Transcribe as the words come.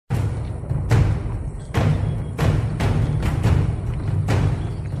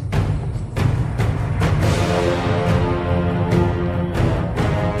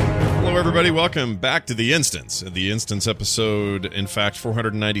everybody. Welcome back to The Instance. The Instance episode, in fact,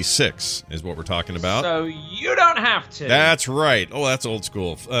 496 is what we're talking about. So you don't have to. That's right. Oh, that's old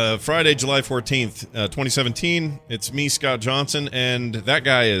school. Friday, July 14th, 2017. It's me, Scott Johnson, and that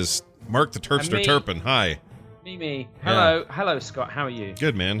guy is Mark the Terpster Turpin. Hi. Me. Hello, Scott. How are you?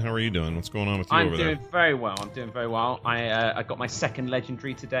 Good, man. How are you doing? What's going on with you over there? I'm doing very well. I got my second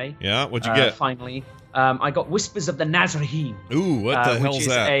legendary today. Yeah? What'd you get? Finally. I got Whispers of the Nazarene. Ooh, what the hell's that? Which is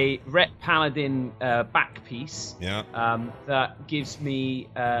a Ret Paladin back piece. Yeah. That gives me,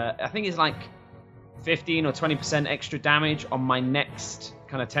 I think it's like 15 or 20% extra damage on my next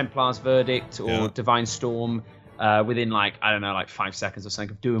kind of Templar's Verdict or Divine Storm within like 5 seconds or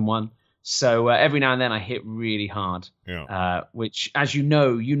something of doing one. So every now and then I hit really hard, which, as you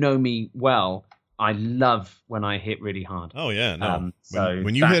know me well. I love when I hit really hard. Oh yeah, no. So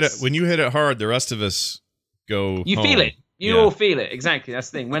when you hit it hard, the rest of us go. You home. feel it. You all feel it. Exactly.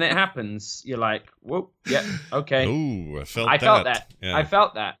 That's the thing. When it happens, you're like, "Whoa, yeah, okay." Ooh, I felt that. Yeah. I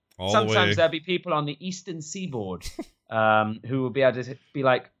felt that. All Sometimes there'll be people on the eastern seaboard who will be able to be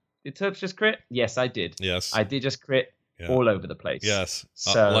like, "Did Terps just crit?" Yes, I did. Yes, I did just crit. Yeah. All over the place. Yes,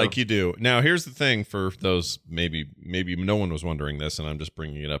 like you do. Now, here's the thing for those, maybe no one was wondering this, and I'm just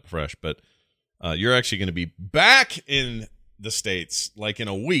bringing it up fresh, but you're actually going to be back in the States, like in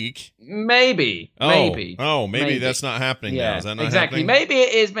a week. Maybe. Maybe that's not happening now. Is that not happening? Maybe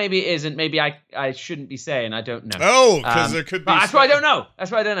it is, maybe it isn't. Maybe I shouldn't be saying. I don't know. Oh, because there could be... That's why I don't know.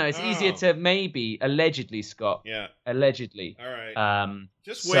 It's easier to maybe, allegedly, Scott. Yeah. Allegedly. All right.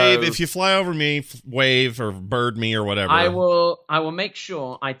 Just wave. If you fly over me, wave or bird me or whatever. I will make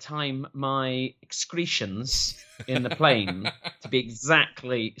sure I time my excretions in the plane to be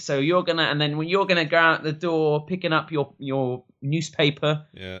exactly. So you're gonna, and then when you're gonna go out the door, picking up your newspaper,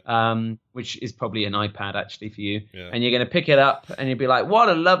 which is probably an iPad actually for you, and you're gonna pick it up and you'll be like, "What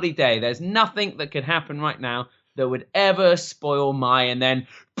a lovely day! There's nothing that could happen right now that would ever spoil my," and then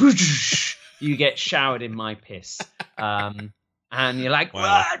you get showered in my piss. And you're like,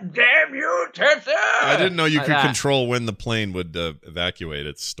 wow. Damn you, Terpster! I didn't know you could control when the plane would evacuate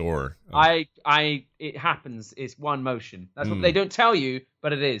its store. It happens. It's one motion. That's what they don't tell you,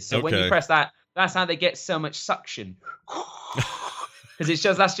 but it is. So when you press that, that's how they get so much suction.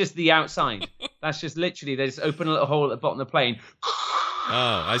 Because that's just the outside. That's just literally, they just open a little hole at the bottom of the plane.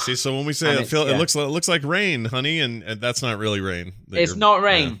 Oh, I see. So when we say it looks like rain, honey, and that's not really rain. It's not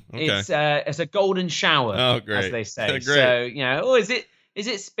rain. Yeah. Okay. It's a golden shower. Oh, great. As they say. Great. So is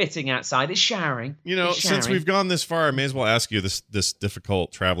it spitting outside? It's showering. Since we've gone this far, I may as well ask you this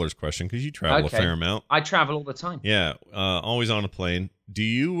difficult traveler's question because you travel a fair amount. I travel all the time. Yeah, always on a plane. Do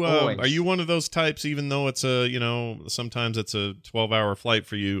you? Are you one of those types? Even though it's sometimes it's a 12-hour flight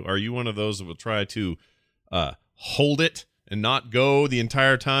for you. Are you one of those that will try to hold it and not go the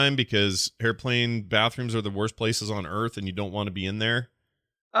entire time because airplane bathrooms are the worst places on earth and you don't want to be in there?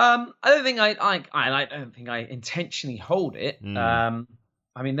 I don't think I intentionally hold it. I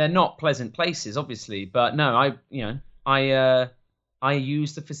mean, they're not pleasant places, obviously, but no, I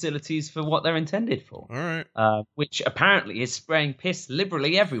use the facilities for what they're intended for. All right. Which apparently is spraying piss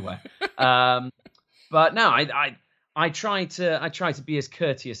liberally everywhere. But no, I try to be as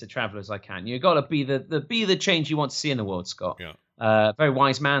courteous a traveler as I can. You got to be the change you want to see in the world, Scott. Yeah. Very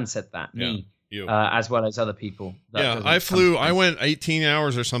wise man said that. Me. You. As well as other people. I went 18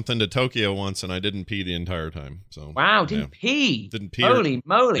 hours or something to Tokyo once, and I didn't pee the entire time. So wow, didn't pee. Holy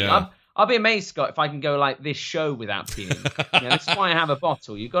moly! Yeah. I'll be amazed, Scott, if I can go like this show without peeing. This is why I have a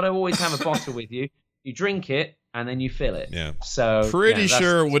bottle. You've got to always have a bottle with you. You drink it and then you fill it. Yeah. So pretty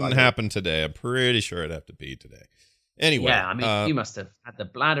sure it wouldn't happen today. I'm pretty sure I'd have to pee today. Anyway. Yeah, I mean, you must have had the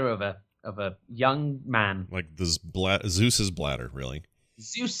bladder of a young man. Like this Zeus's bladder, really.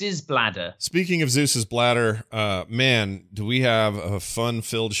 Zeus's bladder. Speaking of Zeus's bladder, man, do we have a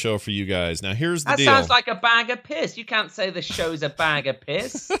fun-filled show for you guys. Now, here's the deal. That sounds like a bag of piss. You can't say the show's a bag of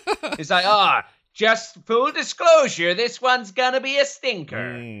piss. It's like, just full disclosure, this one's going to be a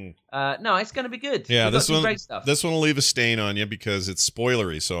stinker. No, it's going to be good. Yeah, this one, great stuff. This one will leave a stain on you because it's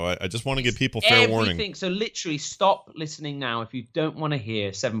spoilery, so I just want to give people fair warning. So literally stop listening now if you don't want to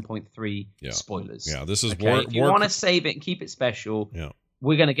hear 7.3 spoilers. Yeah, this is if you want to save it and keep it special. Yeah.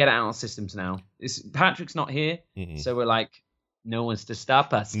 We're going to get it out on systems now. Patrick's not here, so we're like, no one's to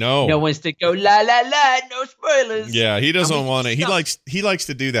stop us. No one's to go, la, la, la, no spoilers. Yeah, he doesn't want it. He likes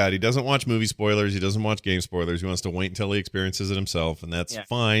to do that. He doesn't watch movie spoilers. He doesn't watch game spoilers. He wants to wait until he experiences it himself, and that's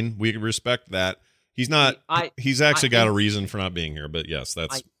fine. We respect that. He's not. He's actually got a reason for not being here, but yes,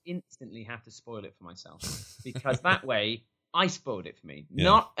 that's. I instantly have to spoil it for myself because that way I spoiled it for me.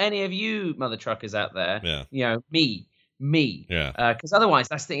 Not any of you mother truckers out there. Yeah. Me. me. Yeah. Because otherwise,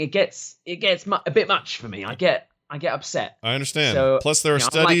 that's the thing. It gets a bit much for me. I get upset. I understand. So, Plus, there are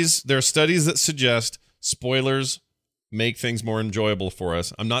studies. There are studies that suggest spoilers make things more enjoyable for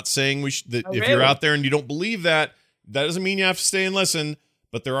us. I'm not saying that if you're out there and you don't believe that doesn't mean you have to stay and listen.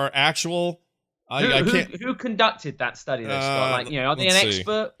 But there are actual. Who conducted that study, though, Scott? Like, are they an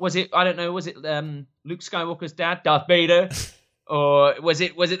expert? Was it? I don't know. Was it Luke Skywalker's dad, Darth Vader, or was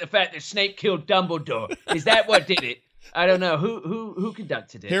it the fact that Snape killed Dumbledore? Is that what did it? I don't know. Who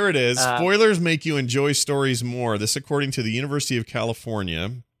conducted it? Here it is. Spoilers make you enjoy stories more. This, according to the University of California.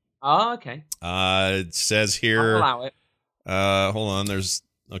 Oh, okay. It says here. I'll allow it. Hold on.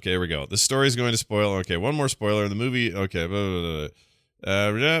 Okay, here we go. This story is going to spoil. Okay, one more spoiler. The movie. Okay.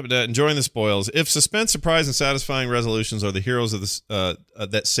 Enjoying the spoils. If suspense, surprise, and satisfying resolutions are the heroes of this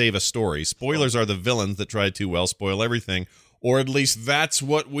that save a story, spoilers are the villains that try to, well, spoil everything. Or at least that's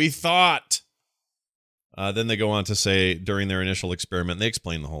what we thought. Then they go on to say, during their initial experiment, they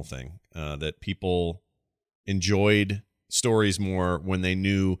explain the whole thing, that people enjoyed stories more when they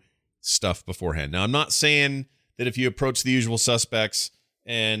knew stuff beforehand. Now, I'm not saying that if you approach the usual suspects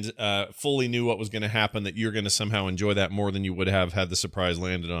and fully knew what was going to happen, that you're going to somehow enjoy that more than you would have had the surprise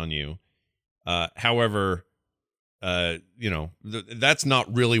landed on you. However, that's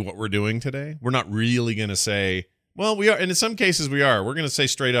not really what we're doing today. We're not really going to say, well, we are, and in some cases we are. We're going to say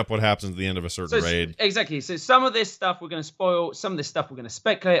straight up what happens at the end of a certain raid. Exactly. So some of this stuff we're going to spoil, some of this stuff we're going to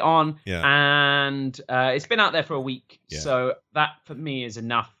speculate on, and it's been out there for a week. Yeah. So that, for me, is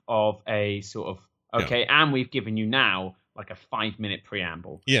enough of a sort of, okay, and we've given you now like a 5-minute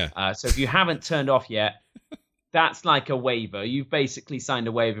preamble. Yeah. So if you haven't turned off yet, that's like a waiver. You've basically signed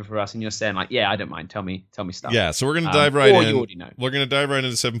a waiver for us, and you're saying like, yeah, I don't mind. Tell me stuff. Yeah. So we're going to dive right in. You already know. We're going to dive right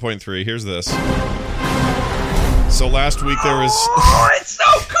into 7.3. Here's this. So last week there was. Oh, it's so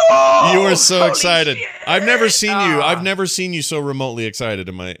cool! You were so Holy excited. Shit. I've never seen you so remotely excited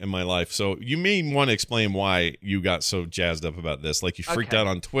in my life. So you may want to explain why you got so jazzed up about this. Like you freaked out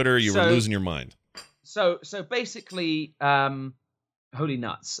on Twitter. You were losing your mind. So basically, holy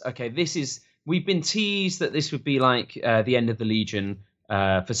nuts. Okay, we've been teased that this would be like the end of the Legion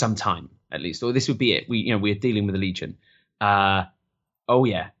for some time at least, or this would be it. We're dealing with the Legion. Oh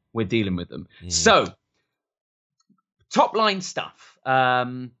yeah, we're dealing with them. So. Top line stuff.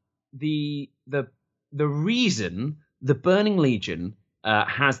 The reason the Burning Legion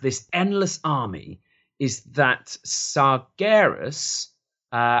has this endless army is that Sargeras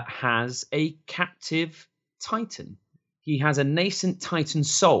has a captive Titan. He has a nascent Titan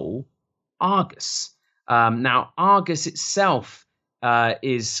soul, Argus. Now, Argus itself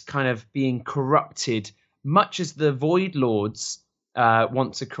is kind of being corrupted, much as the Void Lords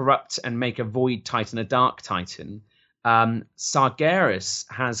want to corrupt and make a Void Titan a Dark Titan. Sargeras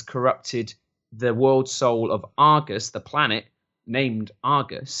has corrupted the world soul of Argus, the planet named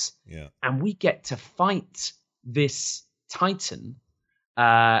Argus, and we get to fight this Titan.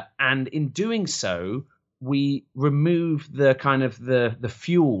 And in doing so, we remove the kind of the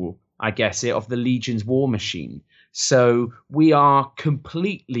fuel, I guess, of the Legion's war machine. So we are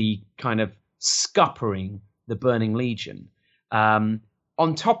completely kind of scuppering the Burning Legion. On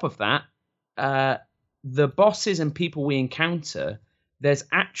top of that, the bosses and people we encounter, there's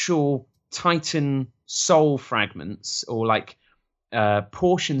actual Titan soul fragments or like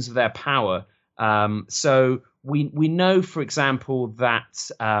portions of their power. So we know, for example,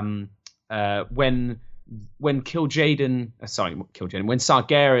 that when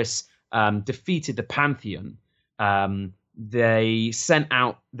Sargeras defeated the Pantheon, they sent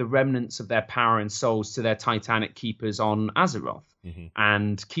out the remnants of their power and souls to their Titanic keepers on Azeroth.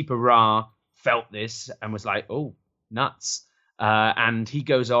 And Keeper Ra felt this and was like, oh, nuts. And he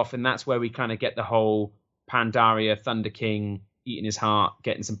goes off, and that's where we kind of get the whole Pandaria, Thunder King, eating his heart,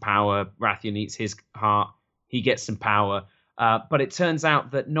 getting some power. Rathian eats his heart. He gets some power. But it turns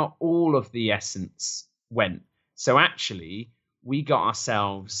out that not all of the essence went. So actually, we got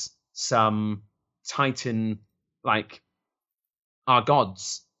ourselves some Titan, like, our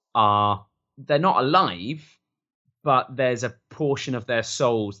gods they're not alive, but there's a portion of their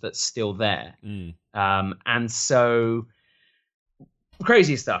souls that's still there. And so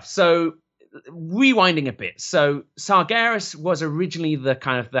crazy stuff. So rewinding a bit. So Sargeras was originally the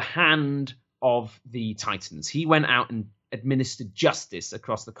kind of the hand of the Titans. He went out and administered justice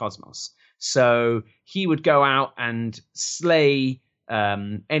across the cosmos. So he would go out and slay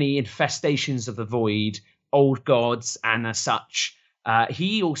any infestations of the void, old gods, and as such.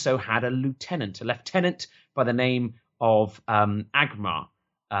 He also had a lieutenant by the name of Agmar.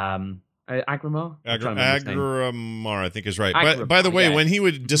 Agramar? Agramar, I think is right. But by the way, when he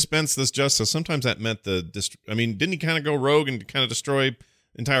would dispense this justice, sometimes that meant didn't he kind of go rogue and kind of destroy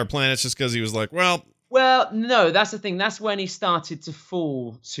entire planets just because he was like, well, no, that's the thing. That's when he started to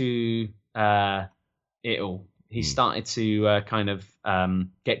fall to it all. He started to kind of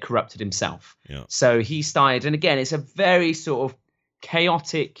get corrupted himself. Yeah. So he started, and again, it's a very sort of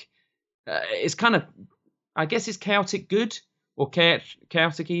chaotic. It's kind of, I guess, it's chaotic good or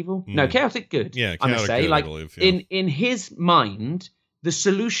chaotic evil. No, chaotic good. Yeah, I must say, good, like I believe, yeah. in his mind, the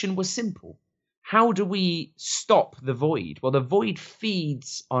solution was simple. How do we stop the void? Well, the void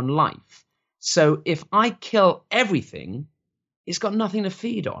feeds on life. So if I kill everything, it's got nothing to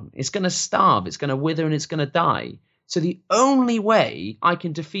feed on. It's going to starve. It's going to wither, and it's going to die. So the only way I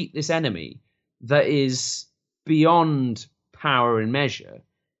can defeat this enemy that is beyond power and measure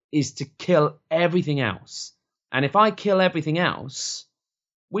is to kill everything else. And if I kill everything else,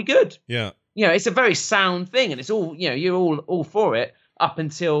 we're good. Yeah. It's a very sound thing, and it's all, you're all for it up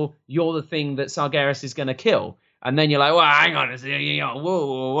until you're the thing that Sargeras is going to kill. And then you're like, well, hang on a second,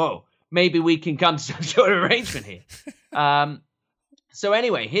 whoa. Maybe we can come to some sort of arrangement here. So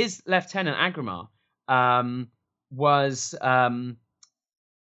anyway, his lieutenant Agramar was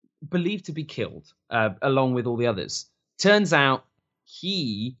believed to be killed along with all the others. Turns out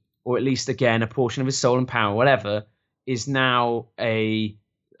he, or at least again a portion of his soul and power, whatever, is now a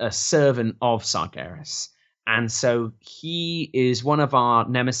servant of Sargeras, and so he is one of our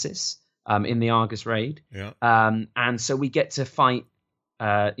nemesis in the Argus raid. Yeah. And so we get to fight,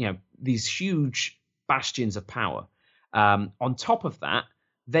 these huge bastions of power. On top of that,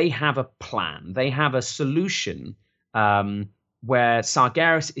 they have a plan. They have a solution where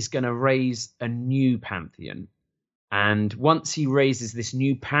Sargeras is going to raise a new pantheon. And once he raises this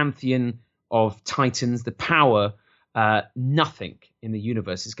new pantheon of titans, the power, nothing in the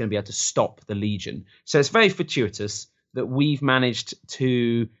universe is going to be able to stop the Legion. So it's very fortuitous that we've managed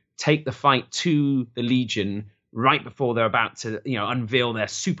to take the fight to the Legion right before they're about to, unveil their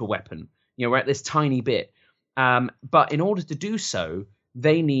super weapon. We're at this tiny bit. But in order to do so,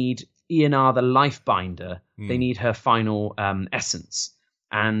 they need Ionar the Lifebinder. They need her final essence.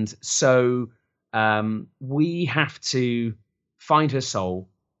 And so we have to find her soul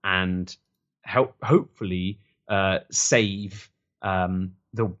and hopefully save the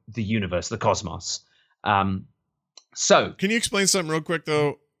universe, the cosmos. So can you explain something real quick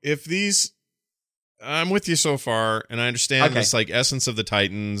though? If I'm with you so far, and I understand this like essence of the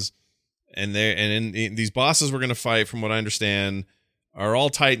Titans, and these bosses we're going to fight, from what I understand, are all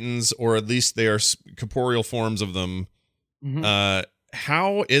Titans, or at least they are corporeal forms of them. Mm-hmm.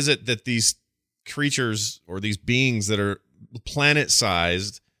 How is it that these creatures, or these beings that are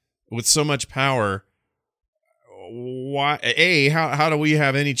planet-sized with so much power, how do we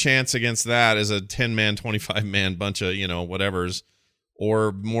have any chance against that as a 10-man, 25-man bunch of, whatevers?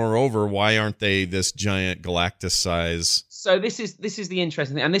 Or moreover, why aren't they this giant Galactus size? So this is the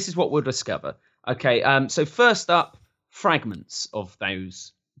interesting thing, and this is what we'll discover. Okay, so first up, fragments of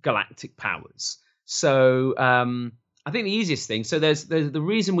those galactic powers. So I think the easiest thing, so there's the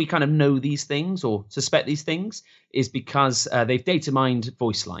reason we kind of know these things or suspect these things is because they've data mined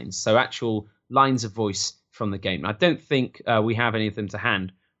voice lines, so actual lines of voice from the game. I don't think we have any of them to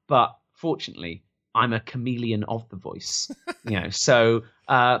hand, but fortunately, I'm a chameleon of the voice. So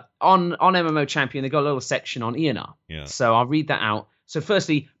on MMO Champion, they've got a little section on Ionar. Yeah. So I'll read that out. So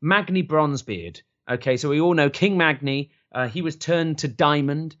firstly, Magni Bronzebeard. Okay, so we all know King Magni. He was turned to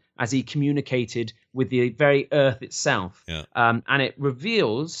diamond as he communicated with the very earth itself. Yeah. And it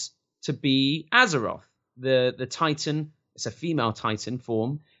reveals to be Azeroth, the Titan. It's a female Titan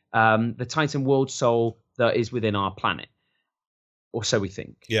form. The Titan world soul that is within our planet. Or so we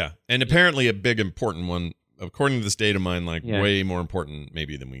think. Yeah, and apparently a big important one, according to this data mine, way more important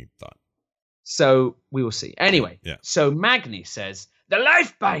maybe than we thought. So we will see. Anyway, So Magni says, the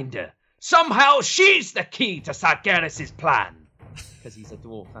Lifebinder, somehow she's the key to Sargeras' plan. Because he's a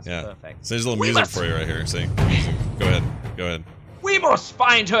dwarf, that's perfect. So there's a little music for you right here, see? Go ahead. We must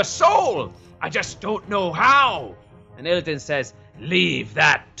find her soul! I just don't know how! And Illidan says, leave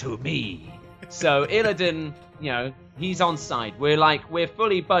that to me. So Illidan, he's on side. We're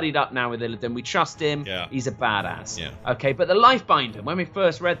fully buddied up now with Illidan. We trust him. Yeah. He's a badass. Yeah. Okay, but the Lifebinder, when we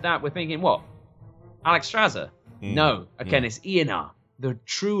first read that, we're thinking, what? Alexstrasza? No. Again, it's Ionar, the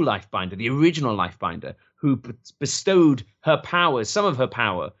true Lifebinder, the original Lifebinder, who bestowed her powers, some of her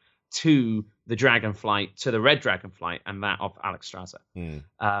power, to the Dragonflight, to the Red Dragonflight, and that of Alexstrasza.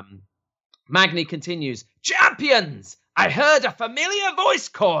 Magni continues, champions! I heard a familiar voice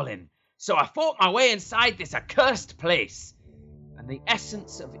calling. So I fought my way inside this accursed place. And the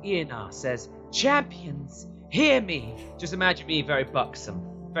essence of Ionar says, champions, hear me. Just imagine me very buxom,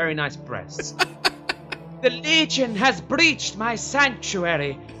 very nice breasts. The Legion has breached my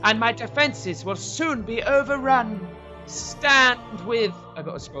sanctuary, and my defenses will soon be overrun. Stand with, I've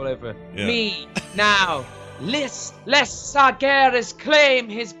got to scroll over, me now, lest Sargeras claim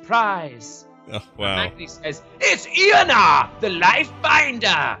his prize. Oh, wow. And Magni says, it's Ionar, the life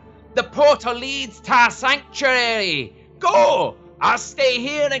binder. The portal leads to our sanctuary. Go! I'll stay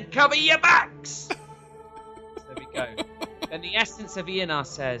here and cover your backs. There we go. Then the essence of Ionar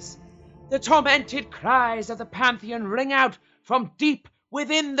says, the tormented cries of the Pantheon ring out from deep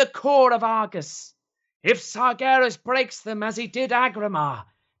within the core of Argus. If Sargeras breaks them as he did Agramar,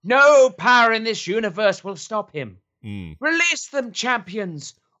 no power in this universe will stop him. Release them,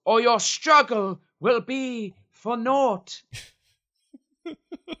 champions, or your struggle will be for naught.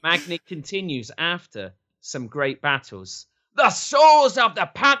 Magni continues after some great battles. The souls of the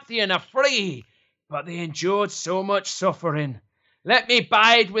Pantheon are free, but they endured so much suffering. Let me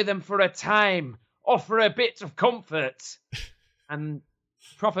bide with them for a time, offer a bit of comfort. And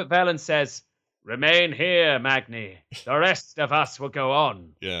Prophet Velen says, remain here, Magni. The rest of us will go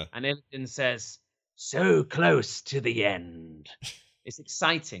on. Yeah. And Illidan says, so close to the end. It's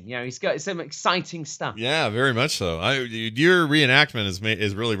exciting. You know, he's got some exciting stuff. Yeah, very much so. Your reenactment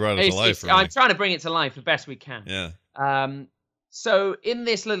is really brought it to life for me. I'm trying to bring it to life the best we can. Yeah. So in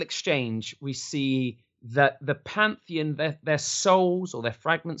this little exchange, we see that the Pantheon, their souls or their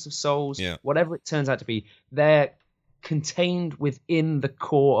fragments of souls, whatever it turns out to be, they're contained within the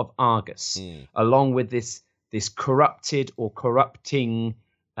core of Argus, along with this corrupted or corrupting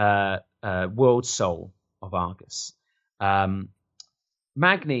world soul of Argus.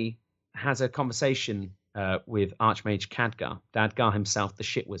 Magni has a conversation with Archmage Dadgar himself, the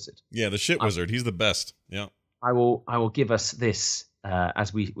shit wizard. Yeah, the shit wizard. He's the best. Yeah. I will give us this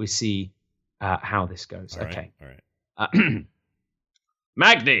as we see how this goes. All okay. Right, all right.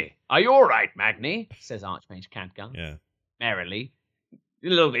 Magni, are you all right, Magni? Says Archmage Khadgar. Yeah. Merrily, a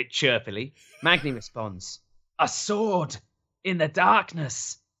little bit chirpily. Magni responds, a sword in the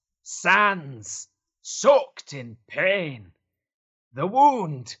darkness, sands, soaked in pain. The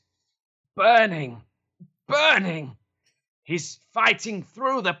wound, burning. He's fighting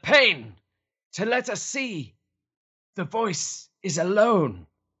through the pain to let us see. The voice is alone,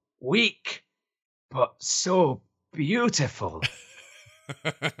 weak, but so beautiful.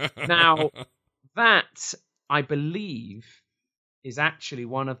 Now, that, I believe, is actually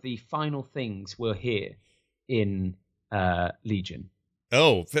one of the final things we'll hear in Legion.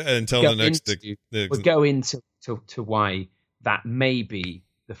 Oh, until the next... We'll go into why that may be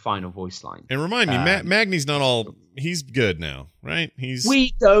the final voice line. And remind me, Magni's not all... He's good now, right?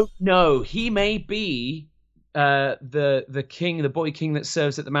 We don't know. He may be the king, the boy king that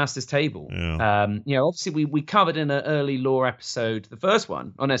serves at the master's table. Yeah. Obviously we covered in an early lore episode, the first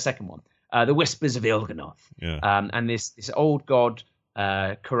one, second one, the Whispers of Il'gynoth. Yeah. And this old god,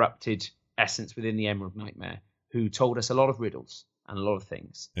 corrupted essence within the Emerald Nightmare, who told us a lot of riddles and a lot of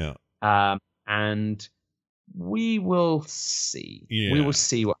things. Yeah. And we will see. Yeah. We will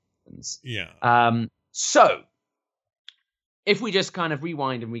see what happens. Yeah. So, if we just kind of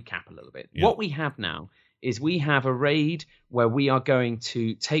rewind and recap a little bit, what we have now is we have a raid where we are going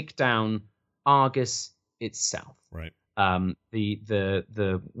to take down Argus itself. Right.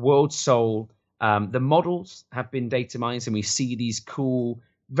 The world soul. The models have been data mined, and we see these cool,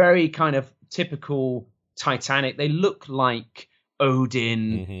 very kind of typical Titanic. They look like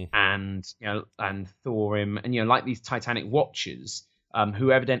Odin and Thorim, and like these Titanic watchers,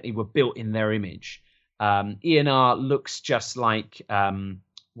 who evidently were built in their image. Ionar looks just like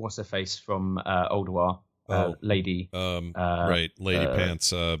what's her face from Ulduar, Lady. Right, Lady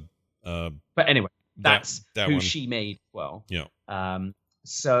Pants. But anyway, that's that who one. She made. Well, yeah.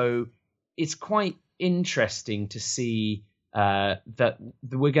 So it's quite interesting to see that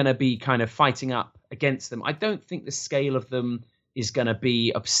we're going to be kind of fighting up against them. I don't think the scale of them is going to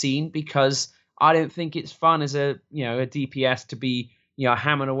be obscene, because I don't think it's fun as a DPS to be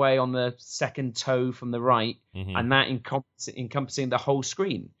hammering away on the second toe from the right, and that encompassing the whole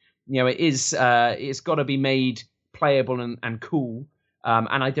screen. It is it's got to be made playable and cool,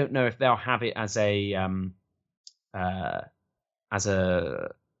 and I don't know if they'll have it as a kind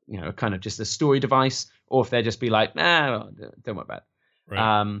of just a story device, or if they'll just be like, nah, don't worry about it.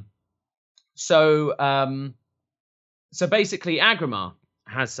 Right. So basically, Agramar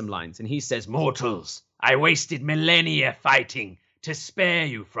has some lines, and he says, "Mortals, I wasted millennia fighting to spare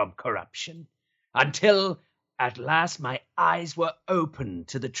you from corruption, until at last my eyes were opened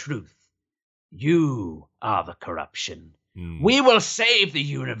to the truth. You are the corruption, We will save the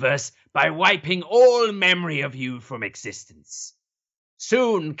universe by wiping all memory of you from existence.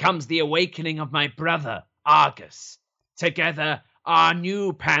 Soon comes the awakening of my brother, Argus. Together, our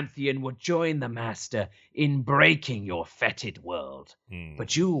new pantheon would join the Master in breaking your fetid world.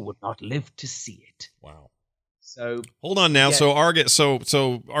 But you would not live to see it. Wow. So hold on now. So Argus,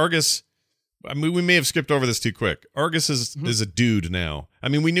 so Argus. I mean, we may have skipped over this too quick. Argus is a dude now. I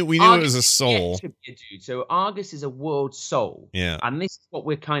mean, we knew Argus it was a soul. To be a dude. So Argus is a world soul. Yeah. And this is what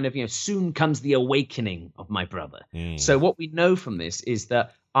we're kind of, soon comes the awakening of my brother. So what we know from this is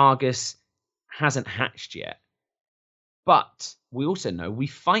that Argus hasn't hatched yet. But we also know we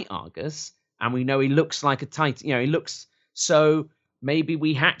fight Argus, and we know he looks like a Titan. He looks so. Maybe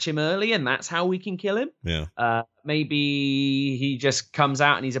we hatch him early, and that's how we can kill him. Yeah. Maybe he just comes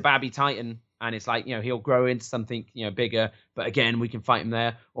out and he's a babby Titan, and it's like he'll grow into something bigger. But again, we can fight him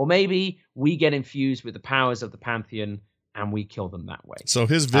there. Or maybe we get infused with the powers of the Pantheon, and we kill them that way. So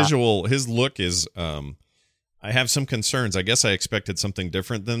his visual, his look is. I have some concerns. I guess I expected something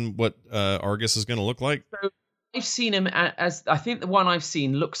different than what Argus is going to look like. So I've seen him as I think the one I've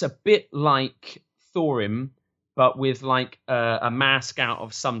seen looks a bit like Thorim, but with like a mask out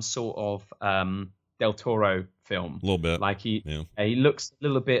of some sort of Del Toro film. A little bit. Like he looks a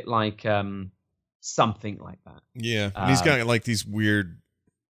little bit like something like that. Yeah. And he's got like these weird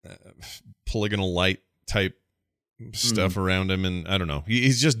polygonal light type stuff around him. And I don't know.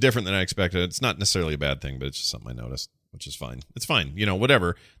 He's just different than I expected. It's not necessarily a bad thing, but it's just something I noticed, which is fine. It's fine.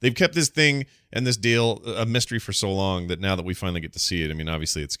 Whatever. They've kept this thing and this deal a mystery for so long that now that we finally get to see it, I mean,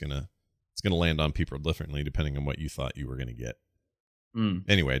 obviously it's going to land on people differently depending on what you thought you were going to get.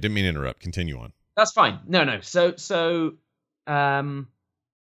 Anyway, I didn't mean to interrupt. Continue on. That's fine. No. So,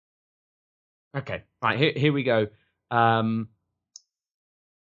 okay. Right. Here we go.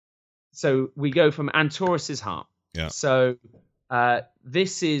 So we go from Antorus's heart. Yeah. So,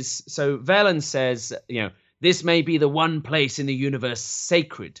 Velen says, this may be the one place in the universe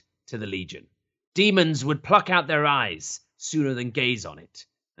sacred to the Legion. Demons would pluck out their eyes sooner than gaze on it.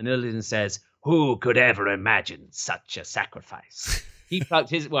 And Illidan says, who could ever imagine such a sacrifice? He plucked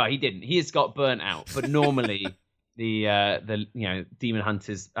his. Well, he didn't. He has got burnt out. But normally, the demon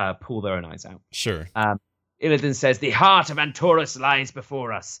hunters pull their own eyes out. Sure. Illidan says, the heart of Antorus lies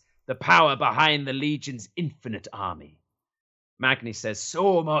before us. The power behind the Legion's infinite army. Magni says,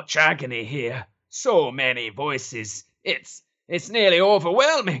 so much agony here. So many voices. It's nearly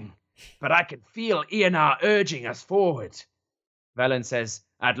overwhelming. But I can feel Ionar urging us forward. Velen says,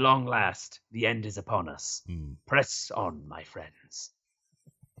 at long last, the end is upon us. Press on, my friends.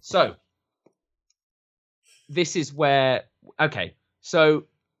 So, this is where we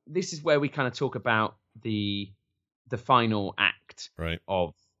kind of talk about the final act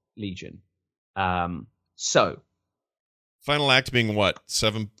of Legion. So, final act being what?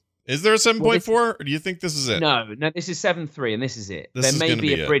 7? Is there a 7.4? Or do you think this is it? No, this is 7.3, and this is it. There may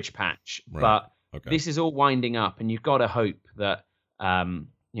be a bridge patch, but this is all winding up, and you've got to hope that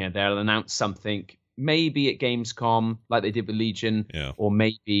they'll announce something, maybe at Gamescom, like they did with Legion, or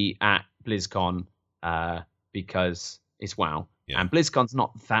maybe at BlizzCon, because it's WoW. Yeah. And BlizzCon's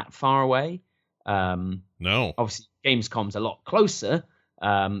not that far away. No. Obviously, Gamescom's a lot closer,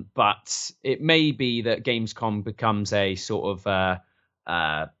 but it may be that Gamescom becomes a sort of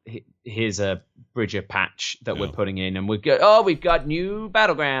here's a Bridger patch that we're putting in, and we've got new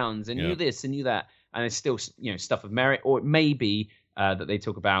battlegrounds and new this and new that, and it's still stuff of merit, or it may be that they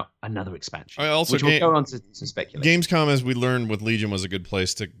talk about another expansion, which we'll go on to speculate. Gamescom, as we learned with Legion, was a good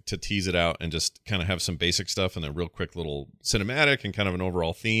place to tease it out and just kind of have some basic stuff and a real quick little cinematic and kind of an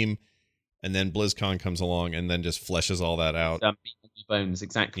overall theme. And then BlizzCon comes along and then just fleshes all that out. Bones,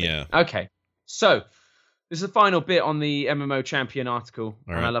 exactly. Yeah. Okay. So this is the final bit on the MMO Champion article,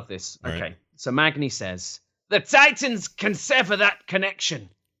 and I love this. All okay. Right. So Magni says, the Titans can sever that connection,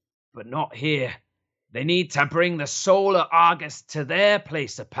 but not here. They need to bring the soul of Argus to their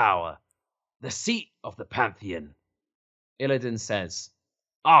place of power, the seat of the Pantheon. Illidan says,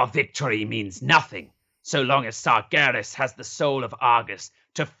 our victory means nothing so long as Sargeras has the soul of Argus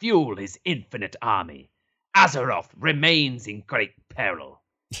to fuel his infinite army. Azeroth remains in great peril.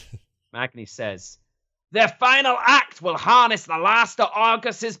 Magni says, their final act will harness the last of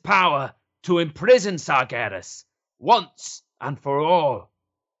Argus's power to imprison Sargeras once and for all.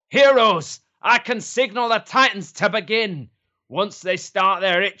 Heroes, I can signal the Titans to begin. Once they start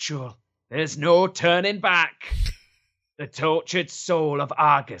their ritual, there's no turning back. The tortured soul of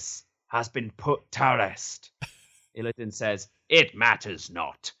Argus has been put to rest. Illidan says, it matters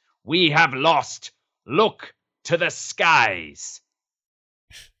not. We have lost. Look to the skies.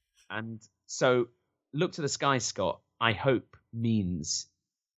 And so, look to the skies, Scott. I hope, means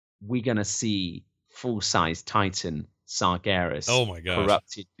we're going to see full-size Titan Sargeras, oh my gosh,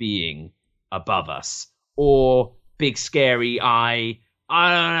 corrupted being above us, or big scary eye.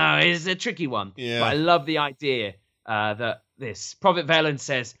 I don't know. It's a tricky one. Yeah. But I love the idea that this Prophet Velen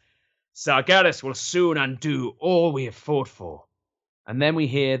says, Sargeras will soon undo all we have fought for. And then we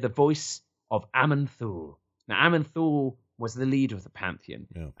hear the voice of Aman'Thul. Now, Aman'Thul was the leader of the Pantheon.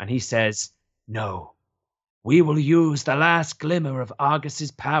 Yeah. And he says, no, we will use the last glimmer of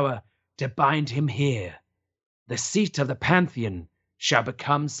Argus's power to bind him here. The seat of the Pantheon shall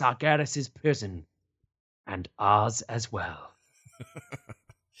become Sargeras' prison, and ours as well.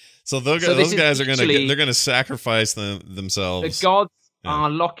 So those guys are they're gonna sacrifice themselves. The gods are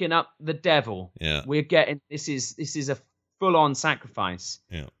locking up the devil. Yeah. We're getting this is a full-on sacrifice.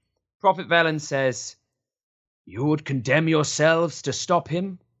 Yeah. Prophet Velen says, you would condemn yourselves to stop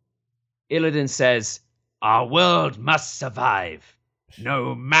him? Illidan says, our world must survive,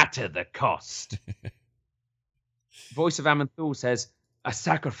 no matter the cost. Voice of Aman'Thul says, a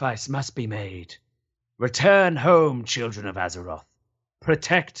sacrifice must be made. Return home, children of Azeroth.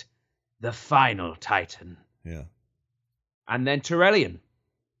 Protect the final Titan. Yeah. And then Turellian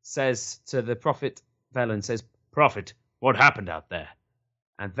says to the Prophet Velen, says, Prophet, what happened out there?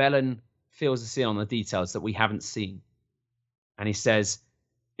 And Velen fills us in on the details that we haven't seen. And he says,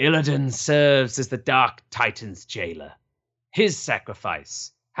 Illidan serves as the Dark Titan's jailer. His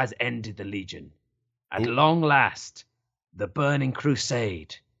sacrifice has ended the Legion. At long last, the Burning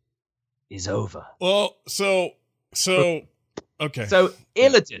Crusade is over. Well, okay. So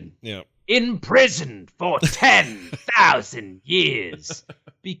Illidan, imprisoned for 10,000 years,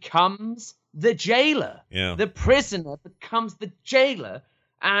 becomes the jailer. Yeah. The prisoner becomes the jailer.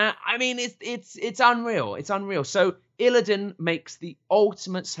 I mean, it's unreal. It's unreal. So Illidan makes the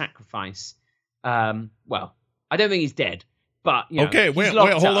ultimate sacrifice. Well, I don't think he's dead. But okay, wait,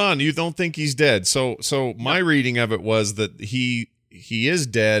 hold on. You don't think he's dead? So my reading of it was that he is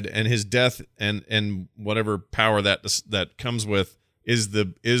dead, and his death and whatever power that comes with is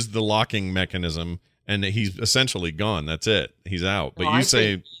the locking mechanism, and he's essentially gone. That's it. He's out. But you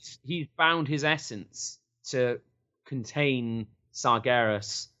say he's found his essence to contain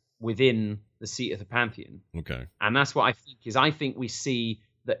Sargeras within the seat of the Pantheon. Okay, and that's what I think is. I think we see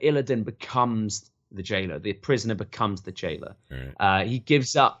that Illidan becomes the jailer. The prisoner becomes the jailer. Right. He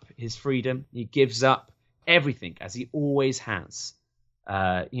gives up his freedom. He gives up everything, as he always has.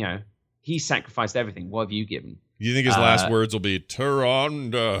 He sacrificed everything. What have you given? You think his last words will be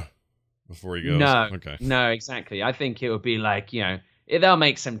Tyrande before he goes? No. Okay. No, exactly. I think it would be like, they'll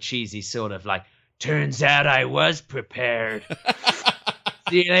make some cheesy sort of like, turns out I was prepared.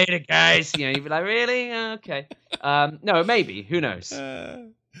 See you later, guys. You'd be like, really? Okay. No, maybe. Who knows?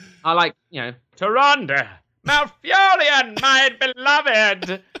 I like, Tyrande, Malfurion, my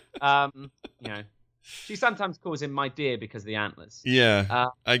beloved. She sometimes calls him my dear because of the antlers. Yeah,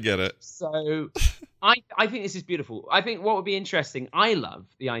 I get it. So I think this is beautiful. I think what would be interesting, I love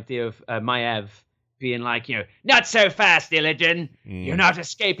the idea of Maiev being like, not so fast, Illidan. You're not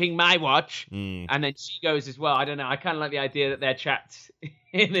escaping my watch. And then she goes as well. I don't know. I kind of like the idea that they're trapped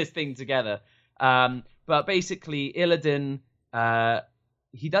in this thing together. But basically, Illidan,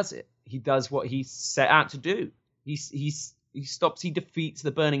 he does it. He does what he set out to do. He defeats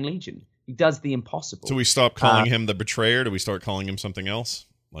the Burning Legion. He does the impossible. So we stop calling him the betrayer? Do we start calling him something else?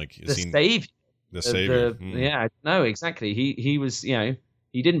 Like savior. The savior. Yeah, no, exactly. He was, he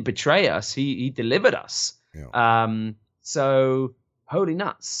didn't betray us. He delivered us. Yeah. So holy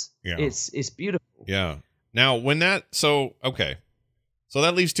nuts. Yeah. It's beautiful. Yeah. Now so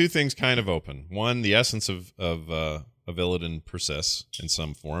that leaves two things kind of open. One, the essence of Illidan persists in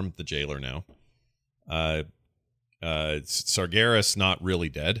some form, the jailer now. Sargeras not really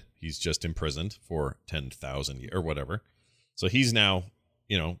dead. He's just imprisoned for 10,000 years or whatever. So he's now,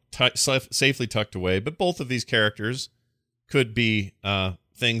 safely tucked away. But both of these characters could be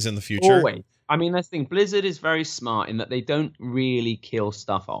things in the future. Always. I mean, that's the thing. Blizzard is very smart in that they don't really kill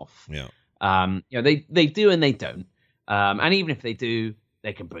stuff off. Yeah. They do and they don't. And even if they do,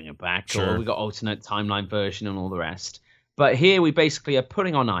 they can bring it back. Sure. Or we got alternate timeline version and all the rest. But here we basically are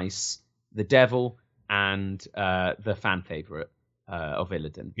putting on ice the devil and the fan favorite of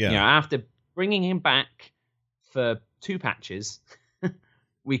Illidan. Yeah. After bringing him back for 2 patches,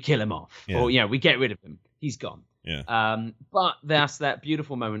 we kill him off. Yeah. Or, we get rid of him. He's gone. Yeah. But that's that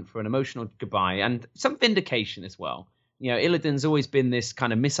beautiful moment for an emotional goodbye and some vindication as well. Illidan's always been this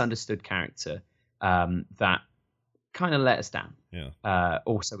kind of misunderstood character that kind of let us down. Yeah.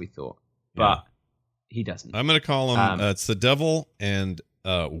 Also, we thought. But he doesn't. I'm going to call him, it's the devil and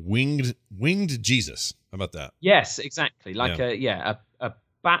winged Jesus. How about that? Yes, exactly. Like a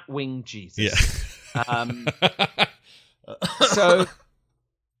bat-winged Jesus. Yeah. So,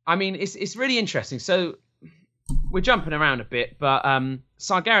 I mean, it's really interesting. So we're jumping around a bit, but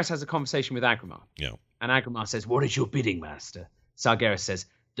Sargeras has a conversation with Agrimar. Yeah. And Agrimar says, "What is your bidding, master?" Sargeras says,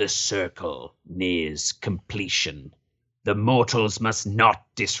 "The circle nears completion. The mortals must not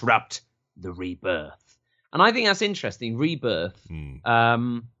disrupt the rebirth." And I think that's interesting. Rebirth.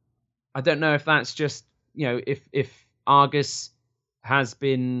 I don't know if that's just, if Argus has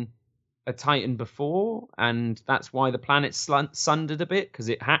been a Titan before, and that's why the planet sundered a bit because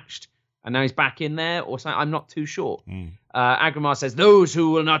it hatched, and now he's back in there, or something. I'm not too sure. Agrimar says, "Those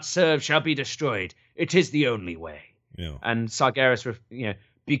who will not serve shall be destroyed. It is the only way." Yeah. And Sargeras,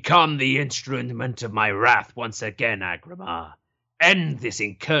 "Become the instrument of my wrath once again, Agrimar. End this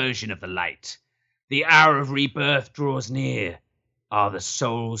incursion of the light. The hour of rebirth draws near. Are the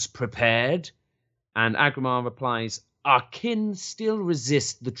souls prepared?" And Agrimar replies, "Our kin still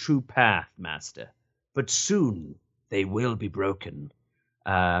resist the true path, master, but soon they will be broken."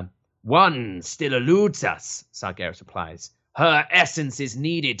 "One still eludes us," Sargeras replies. "Her essence is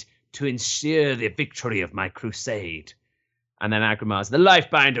needed to ensure the victory of my crusade." And then Agrimar's, "The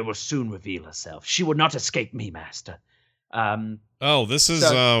Lifebinder will soon reveal herself. She will not escape me, master." This is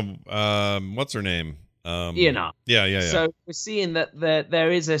what's her name? Ionar. Yeah. So we're seeing that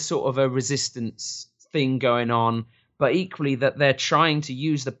there is a sort of a resistance thing going on, but equally that they're trying to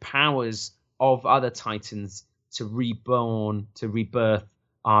use the powers of other Titans to rebirth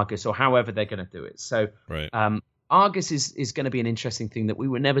Argus, or however they're going to do it. So right. Argus is going to be an interesting thing that we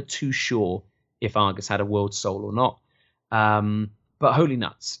were never too sure if Argus had a world soul or not. But holy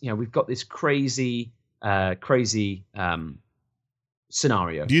nuts, we've got this crazy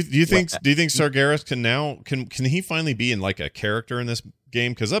scenario. Do you think Sargeras can he finally be in like a character in this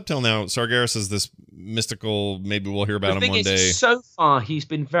game? Because up till now, Sargeras is this mystical. Maybe we'll hear about him one day. So far, he's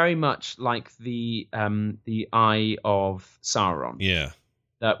been very much like the eye of Sauron. Yeah.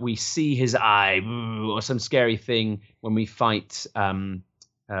 That we see his eye or some scary thing when we fight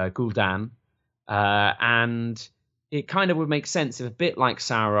Gul'dan, and it kind of would make sense if, a bit like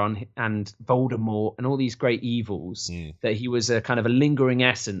Sauron and Voldemort and all these great evils, that he was a kind of a lingering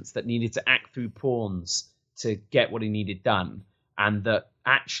essence that needed to act through pawns to get what he needed done, and that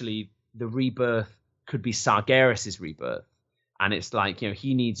actually the rebirth could be Sargeras' rebirth, and it's like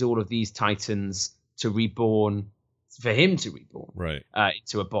he needs all of these Titans to reborn. For him to reborn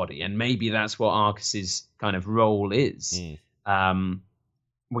into a body, and maybe that's what Argus's kind of role is.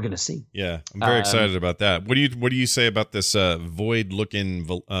 We're gonna see. Yeah, I'm very excited about that. What do you say about this void-looking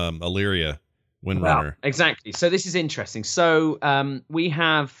Illyria Windrunner? Well, exactly. So this is interesting. So we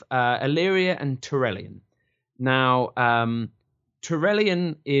have Illyria and Turellian. Now,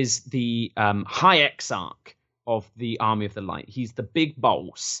 Turellian is the High Exarch of the Army of the Light. He's the big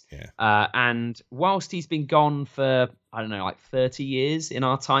boss. Yeah. And whilst he's been gone for, I don't know, like 30 years in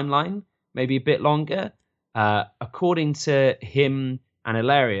our timeline, maybe a bit longer, according to him and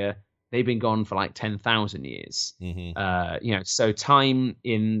Illyria, they've been gone for like 10,000 years. Mm-hmm. So time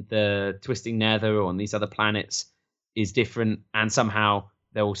in the Twisting Nether or on these other planets is different, and somehow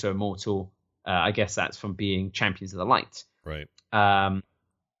they're also immortal. I guess that's from being champions of the light. Right. And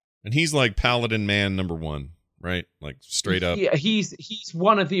he's like Paladin Man #1. Right, like straight up. Yeah, he's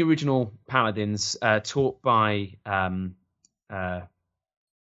one of the original paladins, taught by. I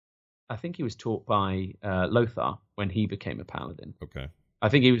think he was taught by Lothar when he became a paladin. Okay. I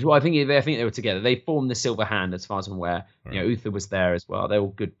think he was. Well, I think they were together. They formed the Silver Hand, as far as I'm aware. Right. Uther was there as well. They're all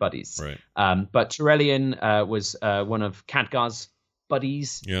good buddies. Right. But Turellian was one of Khadgar's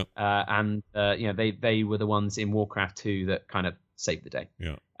buddies. Yeah. And they were the ones in Warcraft 2 that kind of saved the day.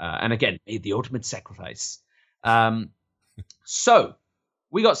 Yeah. And again, made the ultimate sacrifice. So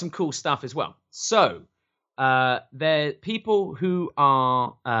we got some cool stuff as well. So there people who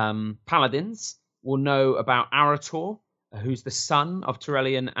are paladins will know about Arator, who's the son of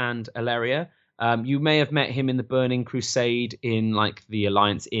Turellian and Illyria. You may have met him in the Burning Crusade in like the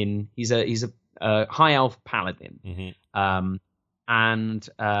Alliance Inn. He's a high elf paladin. Mm-hmm. And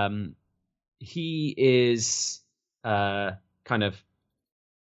he is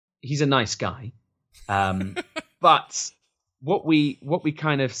he's a nice guy. But what we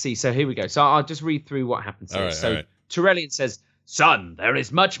kind of see, so here we go. So I'll just read through what happens here. All right. Turellian says, "Son, there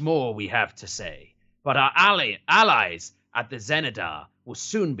is much more we have to say, but our allies at the Zenadar will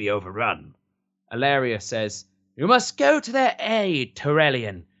soon be overrun." Illyria says, "You must go to their aid,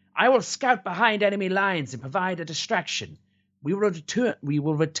 Turellian. I will scout behind enemy lines and provide a distraction. We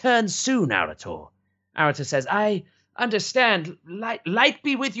will return soon, Arator." Arator says, I Understand, light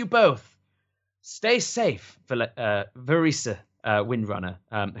be with you both. Stay safe, Verisa, Windrunner,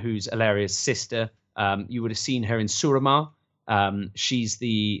 who's Illyria's sister. You would have seen her in Suramar. She's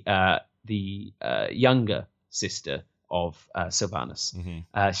the younger sister of Sylvanus.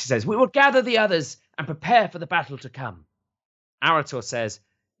 Mm-hmm. She says, "We will gather the others and prepare for the battle to come." Arator says,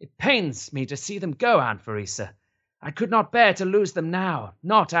 "It pains me to see them go, Aunt Verisa. I could not bear to lose them now,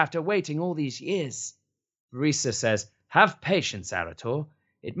 not after waiting all these years." Verisa says, "Have patience, Arator.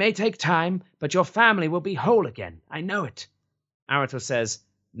 It may take time, but your family will be whole again. I know it." Arator says,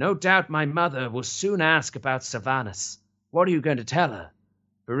 "No doubt my mother will soon ask about Sylvanus. What are you going to tell her?"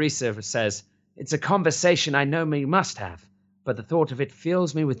 Verisa says, "It's a conversation I know we must have, but the thought of it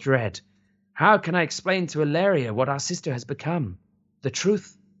fills me with dread. How can I explain to Illyria what our sister has become? The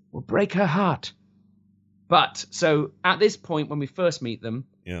truth will break her heart." But, so, at this point, when we first meet them,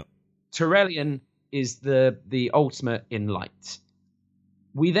 Turelian is the ultimate in light.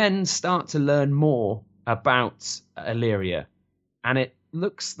 We then start to learn more about Illyria, and it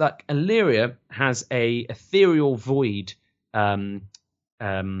looks like Illyria has a ethereal void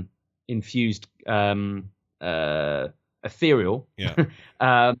infused ethereal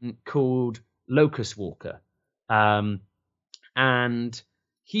called Locust Walker, and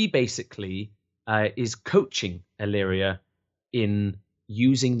he basically is coaching Illyria in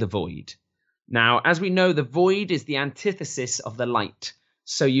using the void. Now, as we know, the void is the antithesis of the light.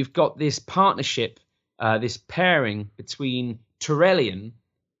 So you've got this partnership, this pairing between Turelian,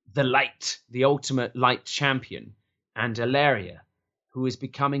 the light, the ultimate light champion, and Illyria, who is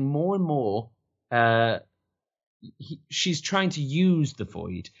becoming more and more... she's trying to use the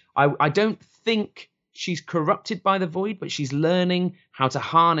void. I don't think she's corrupted by the void, but she's learning how to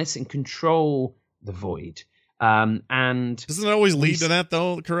harness and control the void. And doesn't it always lead to that,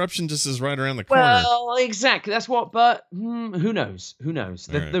 though? Corruption just is right around the corner. Well, exactly. That's what. But who knows? Who knows?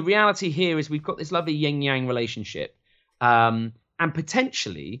 The reality here is we've got this lovely yin yang relationship, and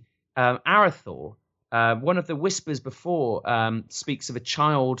potentially Arathor, one of the whispers before, speaks of a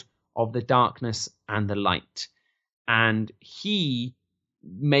child of the darkness and the light, and he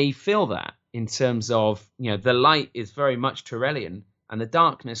may feel that in terms of, the light is very much Turelian, and the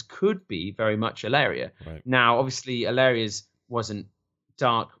darkness could be very much Illyria. Right. Now, obviously, Illyria's wasn't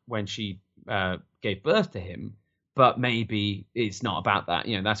dark when she gave birth to him, but maybe it's not about that.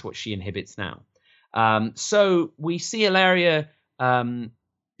 That's what she inhibits now. So we see Illyria.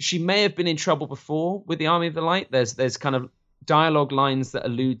 She may have been in trouble before with the Army of the Light. There's kind of dialogue lines that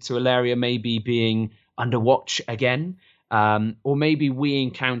allude to Illyria maybe being under watch again, or maybe we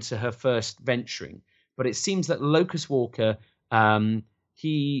encounter her first venturing. But it seems that Locust Walker...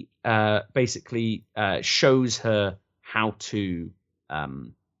 he basically shows her how to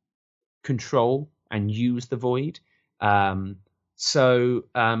control and use the void.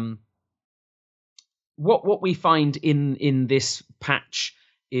 What we find in this patch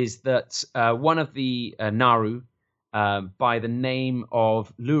is that one of the Naru, by the name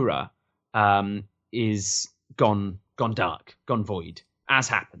of Lura, is gone dark, gone void, as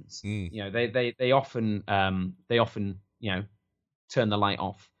happens. They often turn the light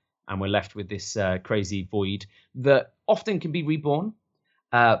off, and we're left with this crazy void that often can be reborn.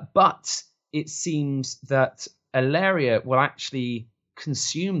 But it seems that Illyria will actually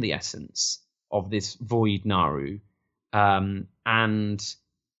consume the essence of this void Naru, and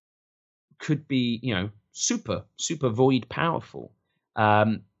could be, super void powerful.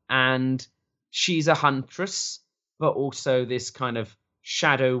 And she's a huntress, but also this kind of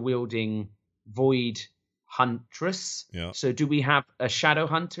shadow wielding void huntress. Yeah. So do we have a shadow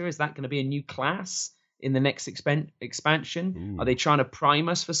hunter? Is that going to be a new class in the next expansion? Ooh. Are they trying to prime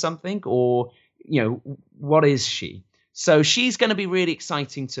us for something, or what is she? So she's going to be really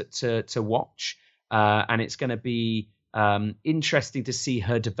exciting to watch, and it's going to be interesting to see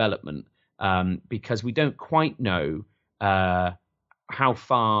her development, because we don't quite know how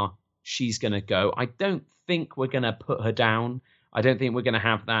far she's going to go. I don't think we're going to put her down. I don't think we're going to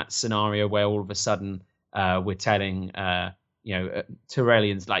have that scenario where all of a sudden we're telling,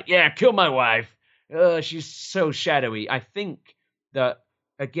 Turelian's like, yeah, kill my wife. She's so shadowy. I think that,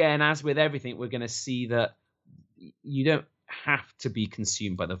 again, as with everything, we're going to see that you don't have to be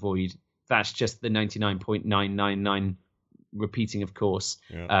consumed by the void. That's just the 99.999 repeating, of course,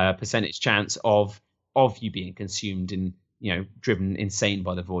 percentage chance of you being consumed and, driven insane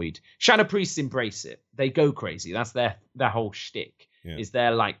by the void. Shadow priests embrace it. They go crazy. That's their whole shtick. Yeah. Is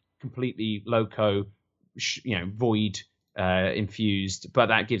they're like completely loco, void infused, but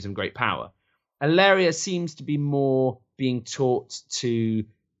that gives them great power. Illyria seems to be more being taught to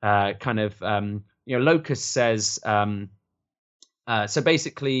Locust says. So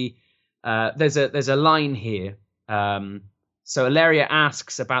basically, there's a line here. So Ilaria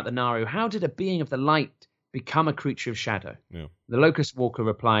asks about the Naru. How did a being of the light become a creature of shadow? Yeah. The Locust Walker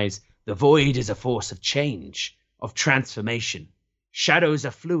replies, "The void is a force of change, of transformation. Shadows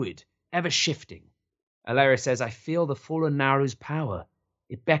are fluid, ever shifting." Ilaria says, "I feel the fallen Naru's power.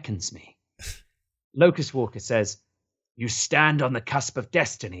 It beckons me." Locust Walker says, "You stand on the cusp of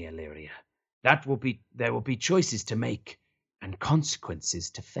destiny, Illyria. There will be choices to make and consequences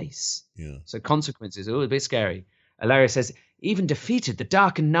to face." Yeah. So consequences, a bit scary. Illyria says, "Even defeated, the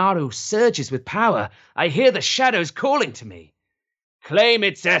darkened Naru surges with power. I hear the shadows calling to me. Claim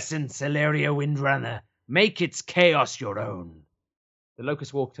its essence, Illyria Windrunner. Make its chaos your own." The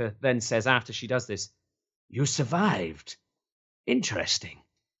Locust Walker then says, after she does this, "You survived. Interesting.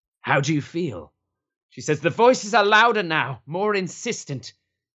 How do you feel?" She says, "The voices are louder now, more insistent,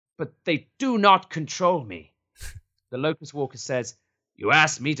 but they do not control me." The Locust Walker says, "You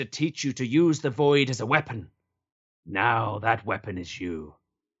asked me to teach you to use the void as a weapon. Now that weapon is you."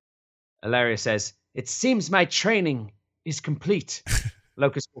 Ilaria says, "It seems my training is complete."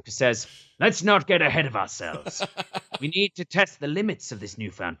 Locust Walker says, "Let's not get ahead of ourselves. We need to test the limits of this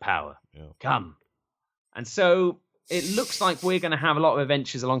newfound power. Yeah. Come." And so it looks like we're going to have a lot of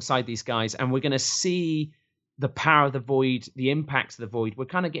adventures alongside these guys, and we're going to see the power of the void, the impact of the void. We're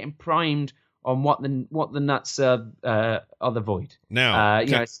kind of getting primed on what the nuts are the void. Now,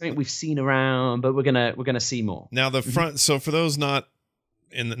 it's something we've seen around, but we're gonna see more. Now the front. So for those not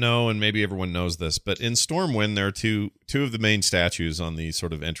in the know, and maybe everyone knows this, but in Stormwind there are two of the main statues on the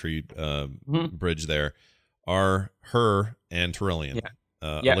sort of entry bridge. There are her and Tyrellian.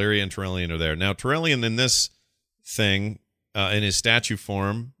 Yeah. Illyria and Tyrellian are there. Now Tyrellian in this thing, in his statue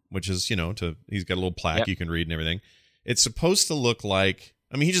form, which is he's got a little plaque you can read and everything. It's supposed to look like.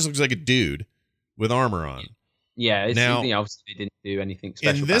 I mean, he just looks like a dude with armor on. Yeah, it's something else. They didn't do anything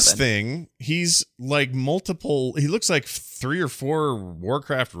special. In this thing, he's like multiple. He looks like 3 or 4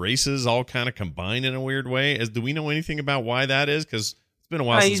 Warcraft races, all kind of combined in a weird way. Do we know anything about why that is? Because it's been a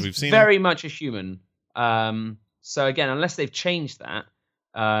while since we've seen him. He's very much a human. So again, unless they've changed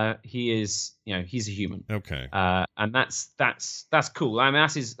that, he is. He's a human. Okay. And that's cool. I mean,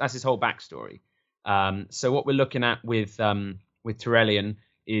 that's his whole backstory. So what we're looking at with Tyrellian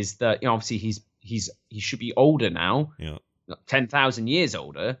is that obviously he should be older now, 10,000 years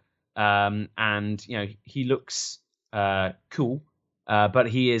older, and he looks cool, but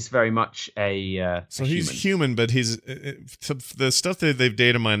he is very much a so he's human, but he's the stuff that they've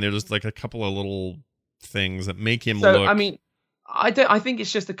data mined. There's like a couple of little things that make him look. I mean, I think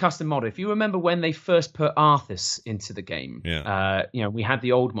it's just a custom model. If you remember when they first put Arthas into the game, we had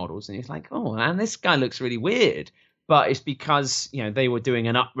the old models, and it's like, oh man, this guy looks really weird. But it's because they were doing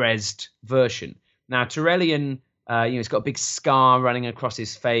an up-resed version. Now Tyrellian, he's got a big scar running across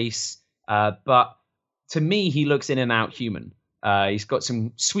his face, but to me he looks in and out human. He's got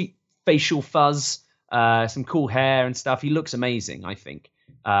some sweet facial fuzz, some cool hair and stuff. He looks amazing, I think,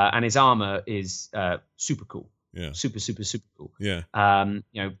 and his armor is super cool. Yeah, super cool. Yeah,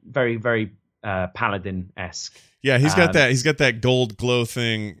 very very Paladin-esque. Yeah, he's got that. He's got that gold glow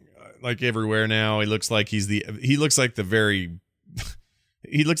thing. Like everywhere now, he looks like he looks like every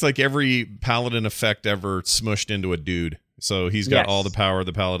paladin effect ever smushed into a dude. So he's got all the power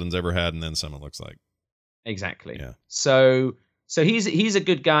the paladins ever had, and then some. It looks like exactly. Yeah. So he's a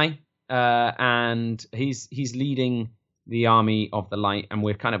good guy, and he's leading the army of the light, and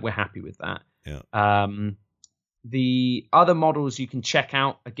we're happy with that. Yeah. The other models you can check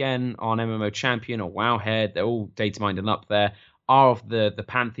out again on MMO Champion or Wowhead, they're all data mined and up there, are of the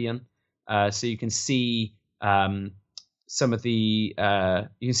Pantheon. So you can see some of the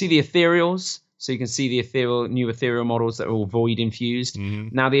you can see the ethereals. So you can see the new ethereal models that are all void infused.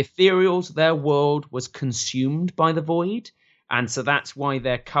 Mm-hmm. Now the ethereals, their world was consumed by the void, and so that's why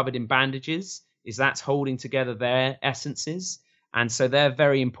they're covered in bandages. That's holding together their essences, and so they're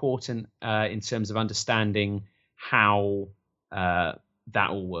very important in terms of understanding how that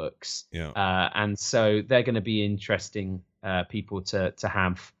all works. Yeah. And so they're going to be interesting people to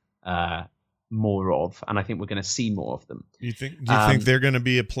have more of, and I think we're going to see more of them. Do you think they're going to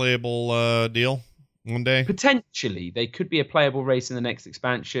be a playable deal one day? Potentially, they could be a playable race in the next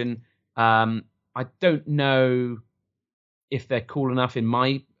expansion. I don't know if they're cool enough in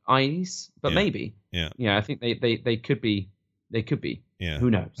my eyes, but maybe. Yeah. Yeah, I think they could be. They could be. Yeah. Who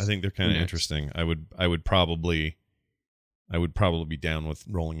knows? I think they're kind of interesting. I would probably be down with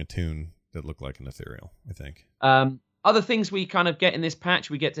rolling a tune that looked like an ethereal, I think. Other things we kind of get in this patch,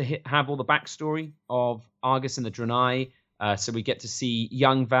 we get to have all the backstory of Argus and the Draenei. So we get to see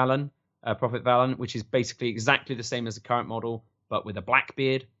young Valen, Prophet Valen, which is basically exactly the same as the current model, but with a black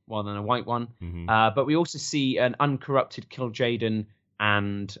beard rather than a white one. Mm-hmm. But we also see an uncorrupted Kil'jaeden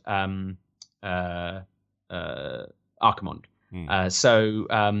and Archimonde. So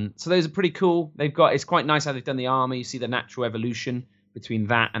those are pretty cool. It's quite nice how they've done the armor. You see the natural evolution between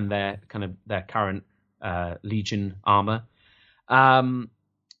that and their current Legion armor.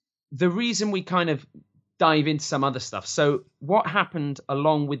 The reason we kind of dive into some other stuff. So what happened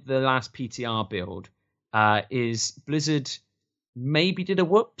along with the last PTR build is Blizzard maybe did a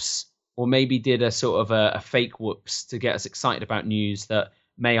whoops, or maybe did a sort of a fake whoops to get us excited about news that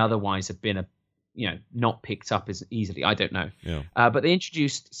may otherwise have been not picked up as easily. I don't know. Yeah. But they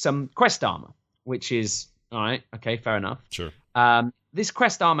introduced some quest armor, which is all right. Okay, fair enough. Sure. This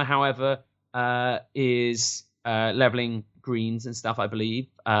quest armor, however, is leveling greens and stuff, I believe.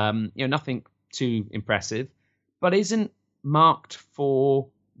 Nothing too impressive, but isn't marked for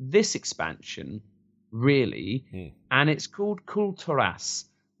this expansion, really. And it's called Kul Tiras.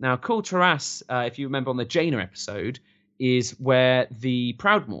 Now, Kul Tiras, if you remember on the Jaina episode, is where the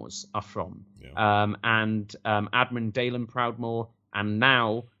Proudmoores are from. Yeah. And Admiral Dalen Proudmoore, and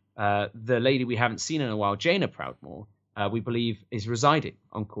now the lady we haven't seen in a while, Jaina Proudmoore, we believe is residing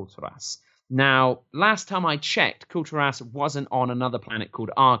on Kul Tiras. Now, last time I checked, Kul Tiras wasn't on another planet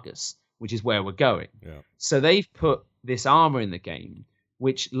called Argus, which is where we're going. Yeah. So they've put this armor in the game,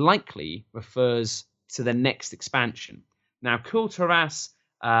 which likely refers to the next expansion. Now, Kul Tiras,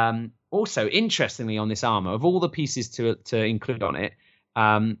 also interestingly on this armor, of all the pieces to include on it,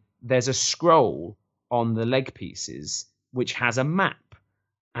 there's a scroll on the leg pieces which has a map.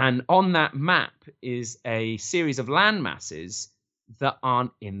 And on that map is a series of land masses that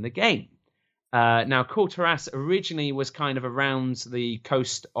aren't in the game. Now, Kul Tiras originally was kind of around the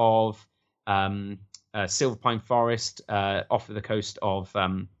coast of Silverpine Forest, off of the coast of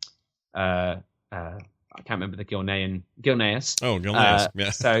I can't remember the Gilneas. Oh, Gilneas. Yeah.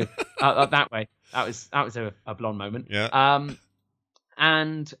 So that way, that was a blonde moment. Yeah.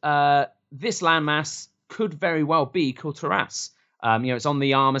 And this landmass could very well be Kul Tiras. It's on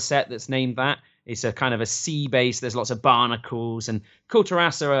the armor set that's named that. It's a kind of a sea base. There's lots of barnacles, and Kul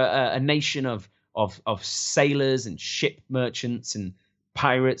Tiras are a nation of sailors and ship merchants and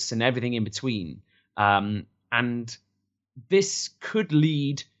pirates and everything in between. And this could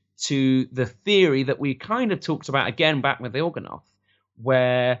lead to the theory that we kind of talked about again back with the Organoth,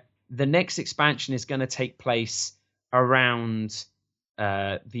 where the next expansion is going to take place around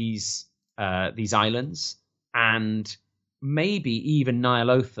these islands, and maybe even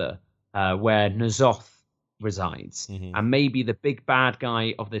Ny'alotha, where N'Zoth resides. Mm-hmm. And maybe the big bad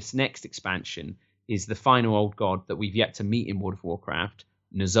guy of this next expansion is the final old god that we've yet to meet in World of Warcraft,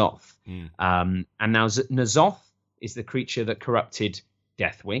 N'Zoth. And now N'Zoth is the creature that corrupted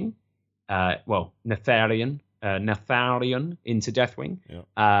Deathwing, Netharion into Deathwing.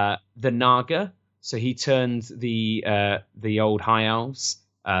 Yeah. The Naga, so he turned the old High Elves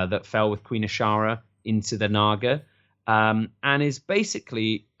that fell with Queen Ashara into the Naga, and is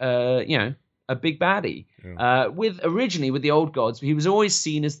basically a big baddie. Yeah. Originally with the old gods, he was always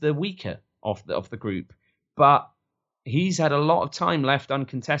seen as the weaker of the group, but he's had a lot of time left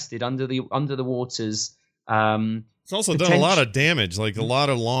uncontested under the waters. It's also done a lot of damage, like a lot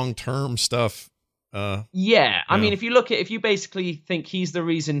of long-term stuff. I mean, if you basically think he's the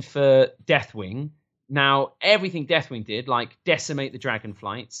reason for Deathwing, now everything Deathwing did, like decimate the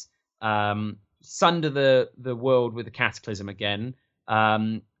Dragonflights, sunder the world with the Cataclysm again,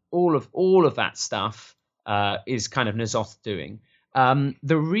 all of that stuff is kind of N'Zoth doing.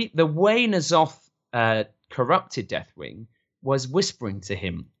 The way N'Zoth corrupted Deathwing was whispering to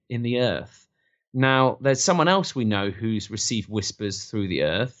him in the earth. Now, there's someone else we know who's received whispers through the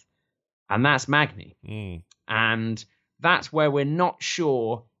earth, and that's Magni. And that's where we're not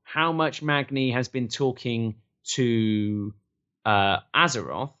sure how much Magni has been talking to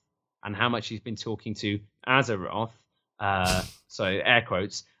Azeroth and how much he's been talking to Azeroth, sorry, air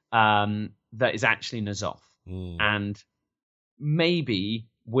quotes, that is actually N'Zoth. And maybe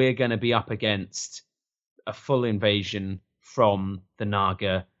we're going to be up against a full invasion from the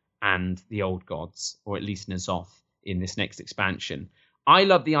Naga and the old gods, or at least N'Zoth, in this next expansion. I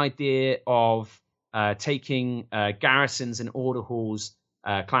love the idea of taking garrisons and order halls,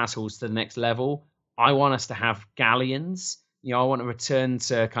 class halls to the next level. I want us to have galleons. I want to return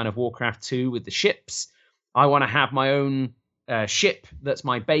to kind of Warcraft 2 with the ships. I want to have my own ship that's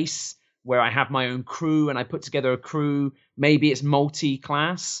my base, where I have my own crew and I put together a crew. Maybe it's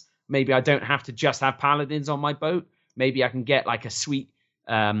multi-class. Maybe I don't have to just have paladins on my boat. Maybe I can get like a sweet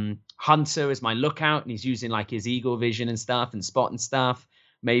hunter as my lookout, and he's using like his eagle vision and stuff and spot and stuff.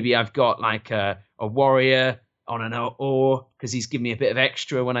 Maybe I've got like a warrior on an oar because he's giving me a bit of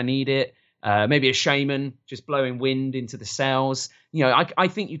extra when I need it. Maybe a shaman just blowing wind into the sails. I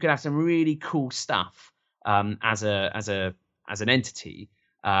think you could have some really cool stuff as an entity.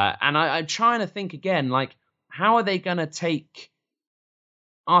 And I'm trying to think again, like, how are they going to take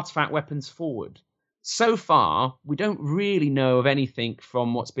artifact weapons forward? So far, we don't really know of anything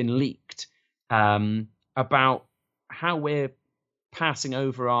from what's been leaked about how we're passing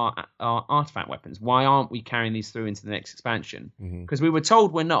over our artifact weapons. Why aren't we carrying these through into the next expansion? Because we were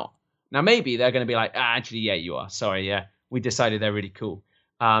told we're not. Now, maybe they're going to be like, actually, yeah, you are. Sorry, yeah, we decided they're really cool.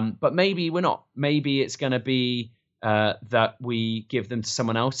 But maybe we're not. Maybe it's going to be that we give them to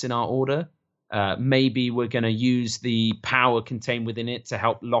someone else in our order. Maybe we're going to use the power contained within it to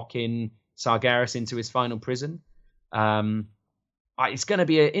help lock in Sargeras into his final prison. It's going to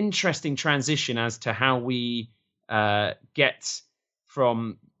be an interesting transition as to how we get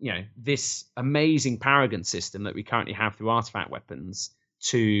from this amazing Paragon system that we currently have through artifact weapons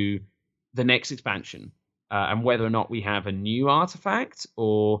to the next expansion, and whether or not we have a new artifact,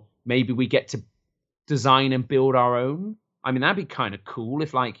 or maybe we get to design and build our own. I mean, that'd be kind of cool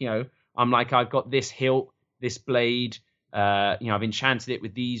if, like, I'm like, I've got this hilt, this blade, I've enchanted it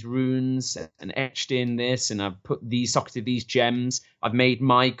with these runes and etched in this, and I've socketed these gems. I've made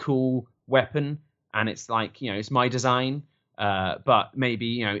my cool weapon, and it's like, it's my design. But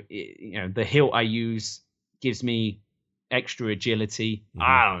maybe, the hilt I use gives me extra agility.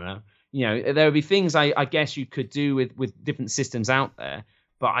 I don't know. There would be things I guess you could do with different systems out there,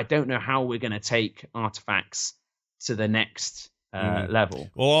 but I don't know how we're going to take artifacts to the next level.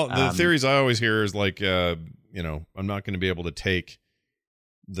 Well, the theories I always hear is like, I'm not going to be able to take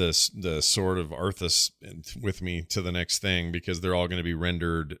the sword of Arthas with me to the next thing because they're all going to be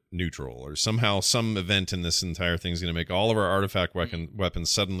rendered neutral, or somehow some event in this entire thing is going to make all of our artifact weapons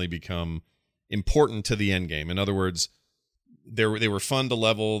suddenly become important to the end game. In other words, they were fun to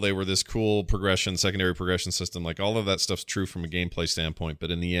level. They were this cool secondary progression system. Like, all of that stuff's true from a gameplay standpoint, but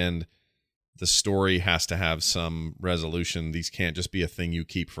in the end, the story has to have some resolution. These can't just be a thing you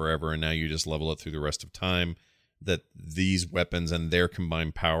keep forever and now you just level it through the rest of time. That these weapons and their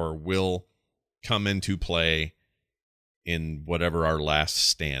combined power will come into play in whatever our last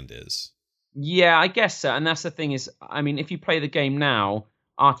stand is. Yeah, I guess so. And that's the thing is, I mean, if you play the game now,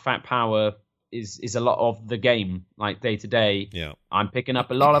 artifact power is a lot of the game, like day to day. Yeah, I'm picking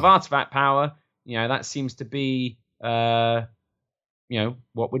up a lot of artifact power. That seems to be, what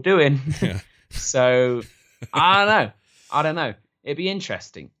we're doing. Yeah. So I don't know. It'd be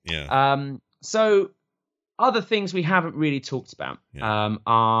interesting. Yeah. So other things we haven't really talked about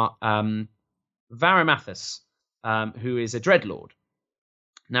are Varamathus, who is a Dreadlord.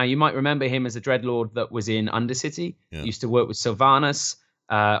 Now, you might remember him as a Dreadlord that was in Undercity. Yeah. Used to work with Sylvanas,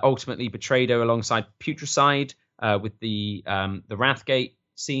 ultimately betrayed her alongside Putricide with the Wrathgate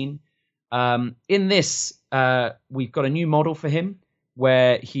scene. In this, we've got a new model for him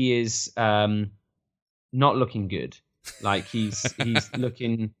where he is not looking good. Like, he's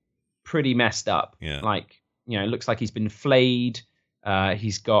looking pretty messed up. Yeah. Like, it looks like he's been flayed.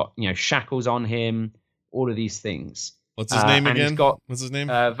 He's got, shackles on him, all of these things. What's his name again? What's his name?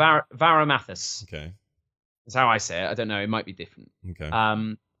 Varamathus. Okay. That's how I say it. I don't know. It might be different. Okay.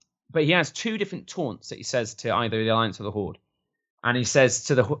 But he has two different taunts that he says to either the Alliance or the Horde. And he says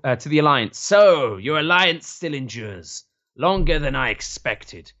to the Alliance, "So, your Alliance still endures, longer than I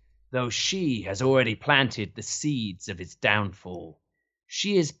expected, though she has already planted the seeds of its downfall.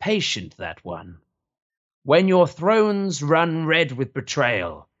 She is patient, that one. When your thrones run red with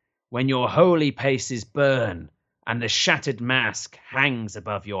betrayal, when your holy paces burn, and the shattered mask hangs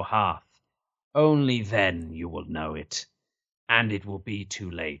above your hearth, only then you will know it, and it will be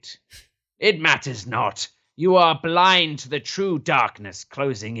too late. It matters not. You are blind to the true darkness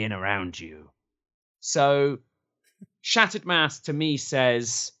closing in around you." So, Shattered Mask to me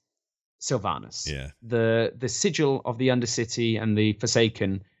says Sylvanas. Yeah. The sigil of the Undercity and the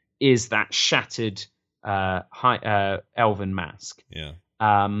Forsaken is that shattered elven mask. Yeah.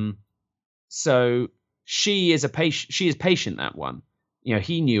 So she is patient, that one.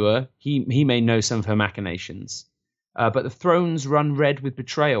 He knew her. He may know some of her machinations. But the thrones run red with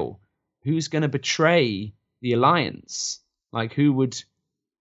betrayal. Who's going to betray the Alliance? Like, who would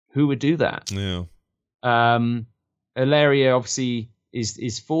do that? Yeah. Ilaria obviously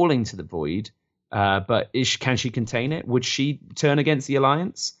is falling to the void, but can she contain it? Would she turn against the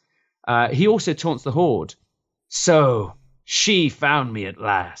Alliance? He also taunts the Horde. "So, she found me at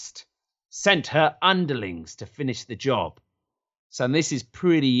last. Sent her underlings to finish the job." So this is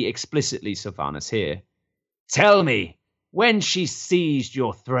pretty explicitly Sylvanas here. "Tell me, when she seized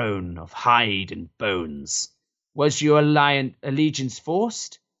your throne of hide and bones, was your allegiance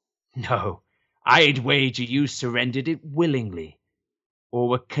forced? No, I'd wager you surrendered it willingly, or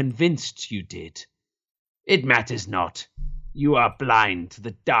were convinced you did. It matters not. You are blind to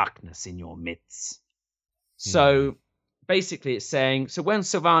the darkness in your midst. So basically it's saying, so when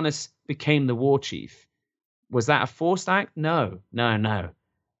Sylvanas became the war chief, was that a forced act? No.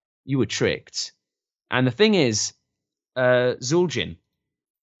 You were tricked. And the thing is, Zul'jin,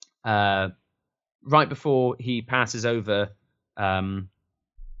 right before he passes over Zul'jin.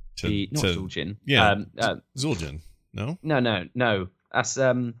 Yeah, Zul'jin. No? No. That's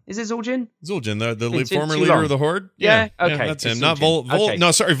is it Zul'jin? Zul'jin, the former leader of the Horde? Yeah, okay. Yeah, that's him. It's Not okay.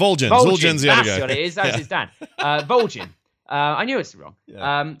 No, sorry, Vol'jin. Zul'jin's the other guy. That's what it is. That's his dad. Vol'jin. I knew it's wrong.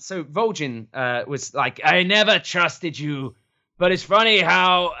 Yeah. So Vol'jin was like, I never trusted you, but it's funny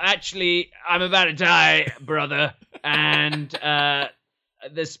how actually I'm about to die, brother, and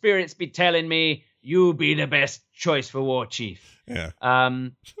the spirits be telling me you be the best choice for war chief. Yeah.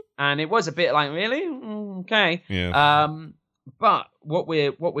 And it was a bit like, really? Okay. Yeah. But what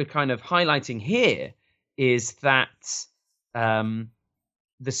we're kind of highlighting here is that the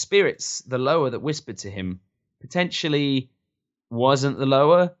spirits, the lower that whispered to him, potentially wasn't the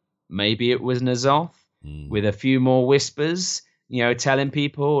lower. Maybe it was N'Zoth with a few more whispers, telling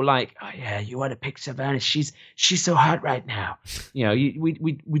people like, "Oh yeah, you want to pick Sylvanas? She's so hot right now."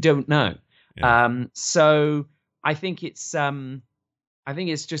 We don't know. Yeah. So I think it's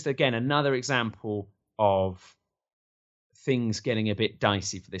just again another example of things getting a bit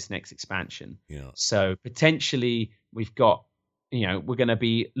dicey for this next expansion. Yeah. So potentially we've got, we're going to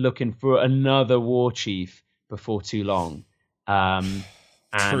be looking for another war chief before too long. And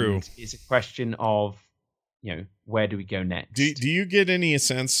True. It's a question of, where do we go next? Do you get any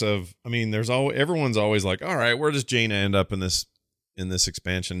sense of? I mean, everyone's always like, all right, where does Jaina end up in this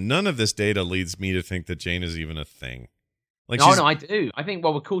expansion? None of this data leads me to think that Jaina is even a thing. Like, no, I do. I think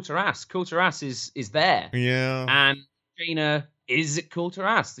with Kulturas is there. Yeah, and Jaina is at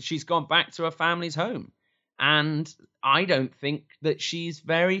Kulturas. She's gone back to her family's home, and I don't think that she's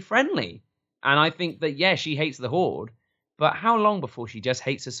very friendly. And I think that she hates the Horde, but how long before she just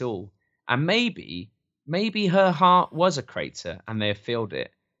hates us all? And maybe her heart was a crater and they have filled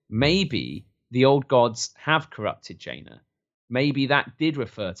it. Maybe the old gods have corrupted Jaina. Maybe that did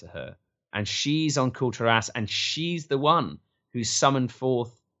refer to her, and she's on Kulturas, and she's the one who summoned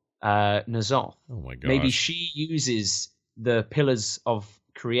forth N'Zoth. Oh my gosh. Maybe she uses the pillars of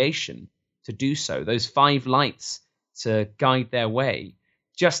creation to do so, those 5 lights to guide their way,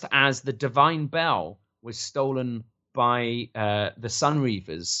 just as the divine bell was stolen by the Sun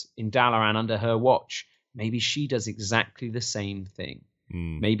Reavers in Dalaran under her watch. Maybe she does exactly the same thing.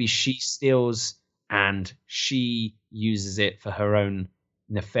 Maybe she steals and she uses it for her own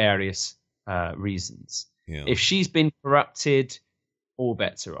nefarious reasons. Yeah. If she's been corrupted, all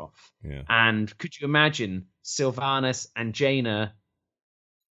bets are off. Yeah. And could you imagine Sylvanas and Jaina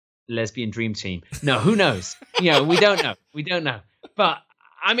lesbian dream team? No, who knows? We don't know. We don't know. But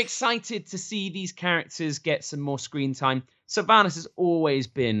I'm excited to see these characters get some more screen time. Sylvanas has always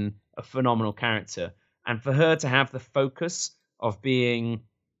been a phenomenal character, and for her to have the focus of being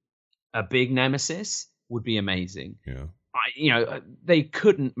a big nemesis would be amazing. Yeah. They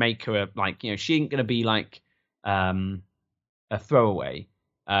couldn't make her she ain't gonna be like a throwaway.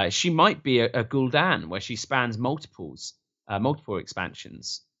 She might be a Gul'dan where she spans multiple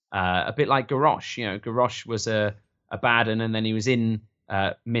expansions. A bit like Garrosh. Garrosh was a Baden, and then he was in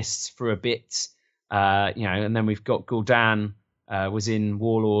Mists for a bit. And then we've got Gul'dan was in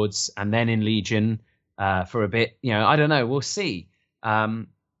Warlords and then in Legion for a bit. I don't know. We'll see.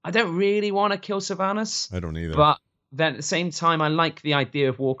 I don't really want to kill Sylvanas. I don't either. But then at the same time, I like the idea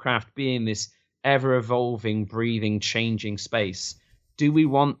of Warcraft being this ever-evolving, breathing, changing space. Do we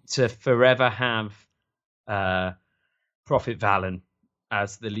want to forever have Prophet Valen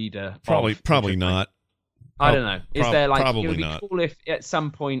as the leader? Probably not. I don't know. Is there probably it would be not. cool if at some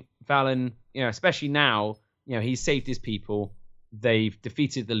point Valen, especially now, he's saved his people. They've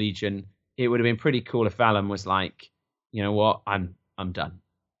defeated the Legion. It would have been pretty cool if Valen was like, you know what, I'm done.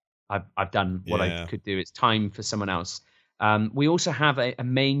 I've done what I could do. It's time for someone else. We also have a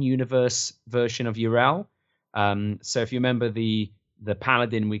main universe version of Yrel. So if you remember the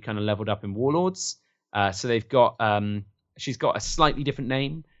Paladin, we kind of leveled up in Warlords. So they've got she's got a slightly different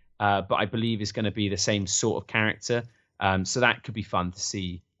name, but I believe is going to be the same sort of character. So that could be fun to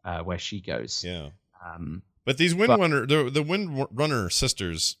see where she goes. Yeah. But these Windrunner, the Windrunner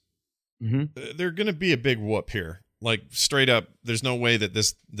sisters, they're going to be a big whoop here. Like straight up, there's no way that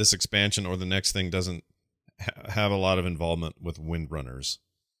this expansion or the next thing doesn't have a lot of involvement with Windrunners,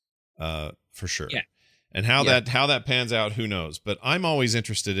 for sure. Yeah. And how that pans out, who knows? But I'm always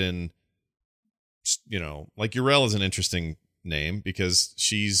interested in, like Yrel is an interesting name because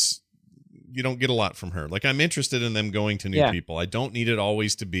you don't get a lot from her. Like, I'm interested in them going to new people. I don't need it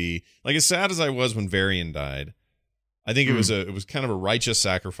always to be like, as sad as I was when Varian died. I think it was kind of a righteous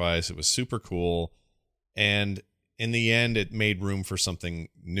sacrifice. It was super cool. And in the end, it made room for something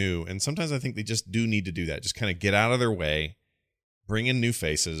new. And sometimes I think they just do need to do that. Just kind of get out of their way, bring in new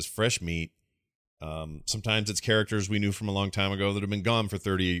faces, fresh meat. Sometimes it's characters we knew from a long time ago that have been gone for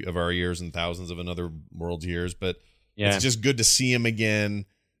 30 of our years and thousands of another world's years. But it's just good to see him again.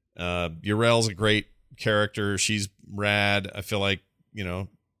 Yrel's a great character. She's rad. I feel like,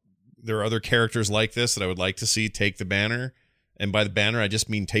 there are other characters like this that I would like to see take the banner. And by the banner, I just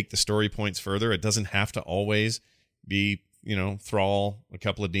mean take the story points further. It doesn't have to always be, Thrall, a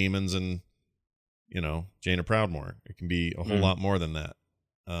couple of demons, and, Jaina Proudmoore. It can be a whole lot more than that.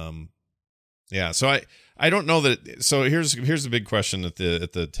 So I don't know that. So here's the big question at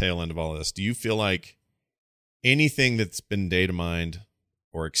the tail end of all this. Do you feel like anything that's been data mined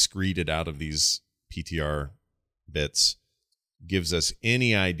or excreted out of these PTR bits gives us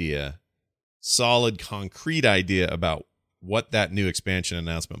any idea, solid, concrete idea about what that new expansion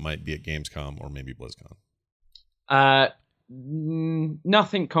announcement might be at Gamescom or maybe BlizzCon?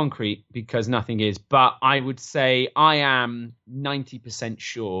 Nothing concrete because nothing is, but I would say I am 90%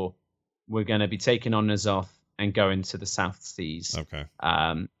 sure we're going to be taking on N'Zoth and going to the South Seas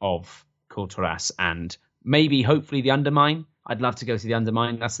of Kulturas and maybe, hopefully, the Undermine. I'd love to go to the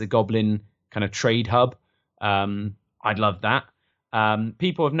Undermine. That's the Goblin kind of trade hub. I'd love that.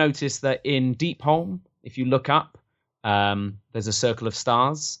 People have noticed that in Deepholm, if you look up, there's a circle of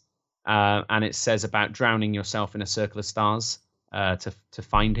stars, and it says about drowning yourself in a circle of stars to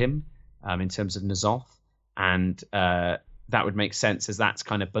find him in terms of N'Zoth. And that would make sense as that's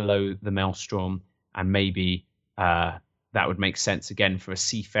kind of below the Maelstrom, and maybe that would make sense again for a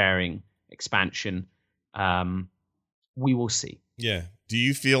seafaring expansion. We will see. Yeah. Do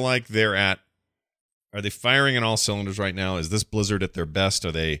you feel like are they firing on all cylinders right now? Is this Blizzard at their best?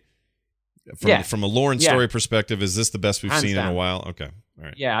 Are they, from a lore and story perspective, is this the best we've seen in a while? Okay. All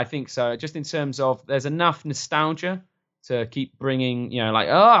right. Yeah, I think so. Just in terms of, there's enough nostalgia to keep bringing, like,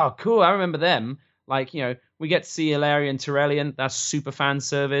 oh, cool, I remember them. Like, we get to see Illyria and Tyrellian. That's super fan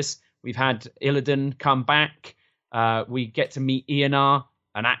service. We've had Illidan come back. We get to meet Eonar,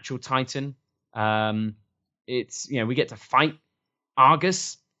 an actual Titan. We get to fight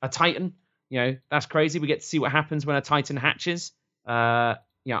Argus, a Titan. That's crazy. We get to see what happens when a Titan hatches.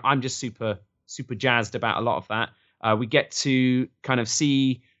 I'm just super, super jazzed about a lot of that. We get to kind of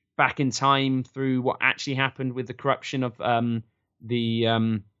see back in time through what actually happened with the corruption of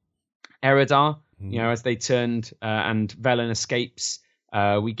the Eredar, as they turned and Velen escapes.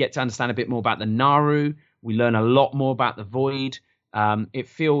 We get to understand a bit more about the Naru. We learn a lot more about the Void. It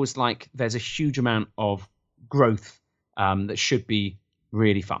feels like there's a huge amount of growth that should be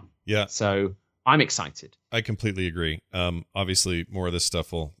really fun. Yeah. So I'm excited. I completely agree. Obviously, more of this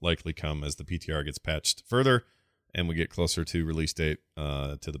stuff will likely come as the PTR gets patched further and we get closer to release date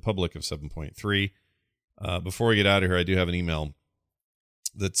to the public of 7.3. Before we get out of here, I do have an email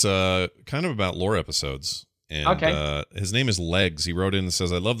that's kind of about lore episodes. And his name is Legs. He wrote in and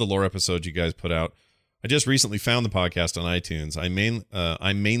says, I love the lore episodes you guys put out. I just recently found the podcast on iTunes.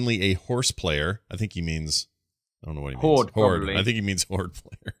 I'm mainly a horse player. I think he means, I don't know what he means. Horde. Probably. I think he means horde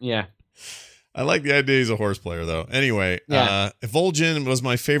player. Yeah. I like the idea he's a horse player, though. Anyway, Vol'jin was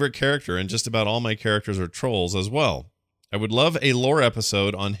my favorite character, and just about all my characters are trolls as well. I would love a lore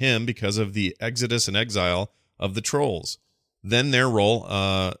episode on him because of the exodus and exile of the trolls. Then their role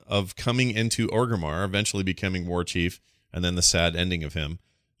of coming into Orgrimmar, eventually becoming war chief, and then the sad ending of him.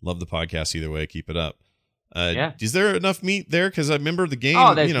 Love the podcast either way. Keep it up. Is there enough meat there? Because I remember the game.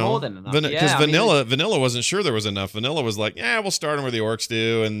 Oh, there's more than enough. Because Vanilla wasn't sure there was enough. Vanilla was like, we'll start them where the orcs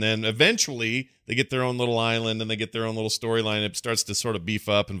do, and then eventually they get their own little island and they get their own little storyline. It starts to sort of beef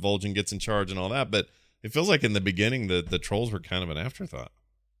up, and Vol'jin gets in charge and all that. But it feels like in the beginning the trolls were kind of an afterthought.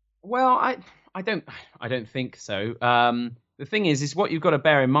 Well, I don't think so. The thing is what you've got to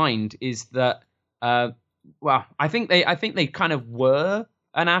bear in mind is that I think they kind of were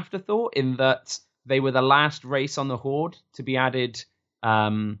an afterthought in that they were the last race on the Horde to be added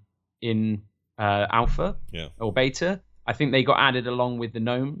in Alpha or Beta. I think they got added along with the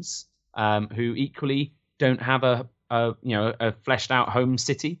Gnomes, who equally don't have a fleshed out home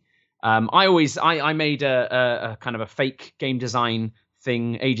city. I made a kind of a fake game design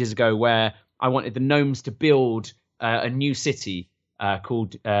thing ages ago where I wanted the Gnomes to build a new city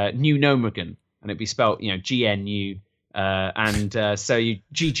called New Gnomeregan. and it'd be spelt, GNU, and so you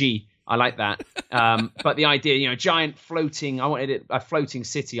GG. I like that. But the idea, giant floating, I wanted a floating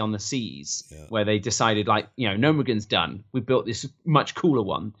city on the seas where they decided, Nomagan's done. We built this much cooler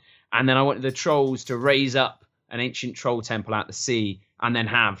one. And then I wanted the trolls to raise up an ancient troll temple out the sea and then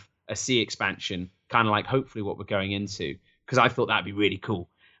have a sea expansion, kind of like hopefully what we're going into, because I thought that'd be really cool.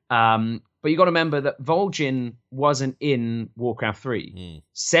 But you got to remember that Vol'jin wasn't in Warcraft 3.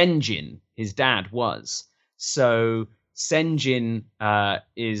 Sen'jin, his dad, was. So Sen'jin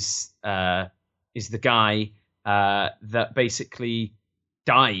is the guy that basically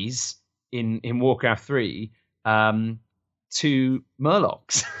dies in Warcraft 3 to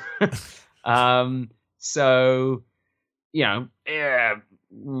Murlocs. So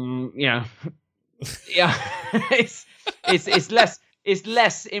it's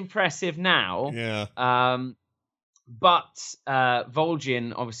less impressive now. Yeah. But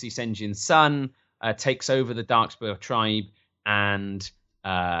Vol'jin, obviously Sen'jin's son, takes over the Darkspur tribe, and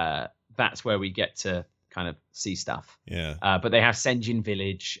that's where we get to kind of see stuff. Yeah. But they have Sen'jin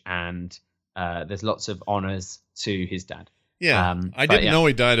village, and there's lots of honors to his dad. Yeah. I didn't know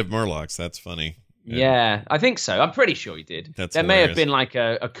he died of Murlocs. That's funny. Yeah, I think so. I'm pretty sure he did. There may have been like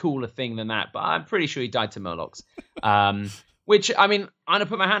a cooler thing than that, but I'm pretty sure he died to Murlocs. Which, I mean, I'm going to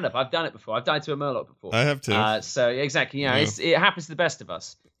put my hand up. I've done it before. I've died to a Murloc before. I have too. So, exactly. It happens to the best of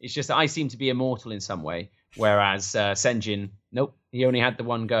us. It's just that I seem to be immortal in some way, whereas Sen'jin, nope, he only had the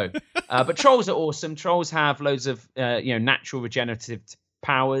one go. But trolls are awesome. Trolls have loads of, natural regenerative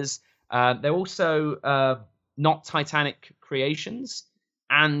powers. They're also not Titanic creations,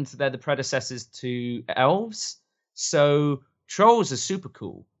 and they're the predecessors to elves. So trolls are super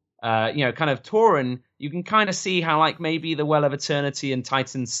cool. Kind of Tauren, you can kind of see how, like, maybe the Well of Eternity and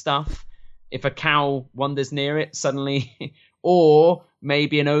Titan stuff, if a cow wanders near it suddenly, or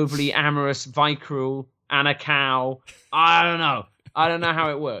maybe an overly amorous Vicruel and a cow. I don't know how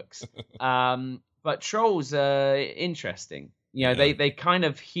it works. But trolls are interesting. They kind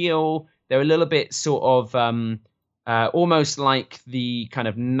of heal. They're a little bit sort of almost like the kind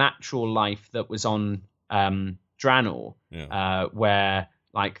of natural life that was on Draenor, where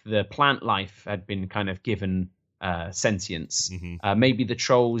like the plant life had been kind of given sentience. Mm-hmm. Maybe the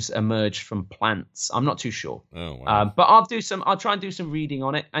trolls emerged from plants. I'm not too sure. Oh, wow. But I'll try and do some reading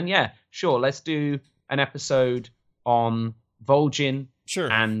on it. And yeah, sure, let's do an episode on Vol'jin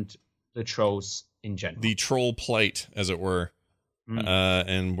and the trolls in general. The troll plight, as it were.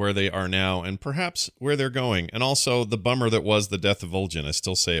 And where they are now, and perhaps where they're going. And also the bummer that was the death of Vol'jin. I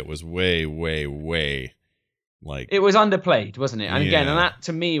still say it was way, way, way it was underplayed, wasn't it? And again, and that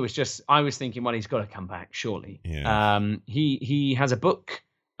to me was just, I was thinking, well, he's got to come back, surely. Yeah. He has a book,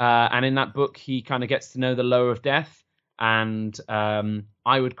 and in that book he kind of gets to know the Lower of Death, and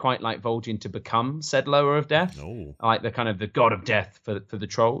I would quite like Vol'jin to become said Lower of Death, like the kind of the god of death for the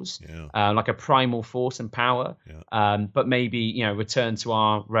trolls, like a primal force and power, but maybe return to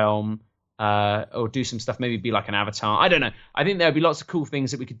our realm, or do some stuff, maybe be like an avatar. I don't know. I think there'd be lots of cool things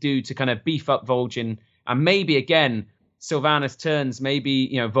that we could do to kind of beef up Vol'jin. And maybe, again, Sylvanas turns, maybe,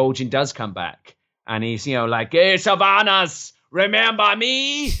 Vol'jin does come back. And he's, like, hey, Sylvanas, remember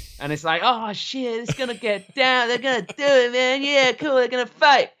me? And it's like, oh, shit, it's going to get down. They're going to do it, man. Yeah, cool, they're going to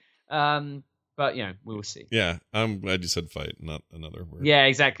fight. But, we will see. Yeah, I'm glad you said fight, not another word. Yeah,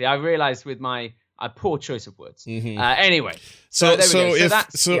 exactly. I realized with my poor choice of words. Mm-hmm. Anyway. So okay,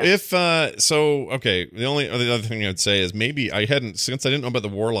 the only other thing I'd say is maybe since I didn't know about the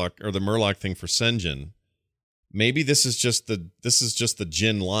Warlock or the Murloc thing for Sen'jin, maybe this is just the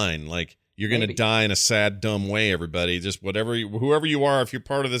Jin line. Like, you're going to die in a sad, dumb way, everybody. Just whoever you are, if you're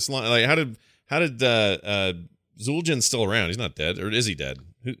part of this line. Like, how did Zul'jin still around? He's not dead, or is he dead?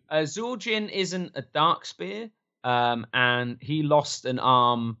 Zul'jin isn't a Darkspear, and he lost an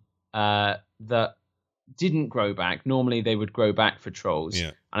arm that didn't grow back. Normally they would grow back for trolls,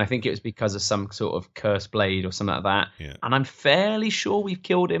 and I think it was because of some sort of cursed blade or something like that. And I'm fairly sure we've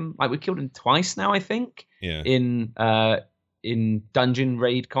killed him. Like, we've killed him twice now, I think. In dungeon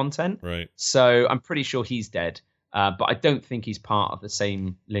raid content. Right. So I'm pretty sure he's dead. But I don't think he's part of the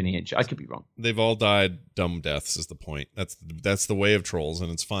same lineage. I could be wrong. They've all died dumb deaths is the point. That's the way of trolls,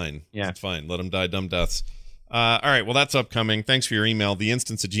 and it's fine. Yeah. It's fine. Let them die dumb deaths. All right, well, that's upcoming. Thanks for your email.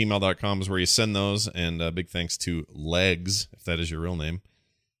 Theinstance@gmail.com is where you send those, and big thanks to Legs, if that is your real name,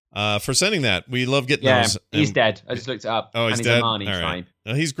 for sending that. We love getting those. Yeah, he's dead. I just looked it up. Oh, he's and dead? A Marnie All tribe.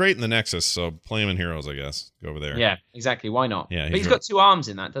 right. He's great in the Nexus, so play him in Heroes, I guess. Go over there. Yeah, exactly. Why not? Yeah, but he's got two arms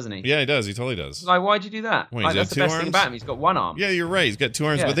in that, doesn't he? Yeah, he does. He totally does. Like, why'd you do that? Wait, like, that's the best thing about him. He's got one arm. Yeah, you're right. He's got two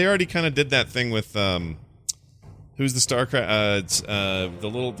arms, but they already kind of did that thing with... Who's the StarCraft? It's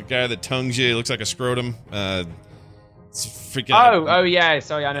the guy that tongues you. He looks like a scrotum. It's freaking. Oh yeah.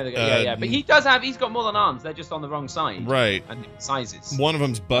 Sorry, I know the guy. Yeah. But he's got more than arms. They're just on the wrong side. Right. And sizes. One of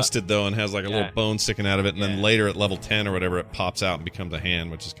them's busted though, and has like a little bone sticking out of it. And then later at level 10 or whatever, it pops out and becomes a hand,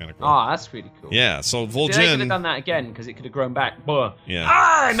 which is kind of cool. Oh, that's really cool. Yeah. So Vol'jin. They could have done that again because it could have grown back.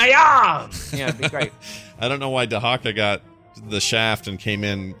 Yeah. My arm. Yeah, it'd be great. I don't know why Dahaka got the shaft and came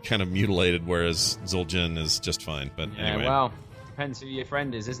in kind of mutilated, whereas Zul'jin is just fine. But anyway. Well. Depends who your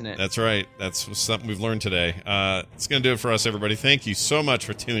friend is, isn't it? That's right. That's something we've learned today. It's going to do it for us, everybody. Thank you so much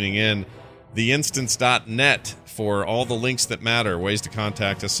for tuning in. Theinstance.net for all the links that matter. Ways to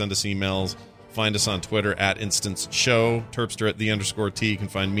contact us, send us emails, find us on Twitter at Instance Show, Terpster at _T. You can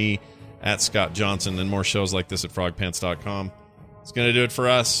find me at Scott Johnson, and more shows like this at frogpants.com. It's going to do it for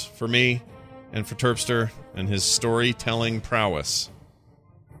us, for me, and for Terpster and his storytelling prowess.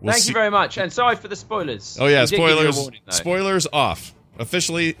 Thank you very much, and sorry for the spoilers. Oh yeah, spoilers. Spoilers off.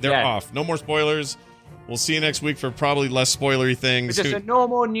 Officially, they're off. No more spoilers. We'll see you next week for probably less spoilery things. Just a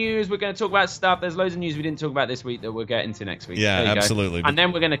normal news. We're going to talk about stuff. There's loads of news we didn't talk about this week that we'll get into next week. Yeah, absolutely. And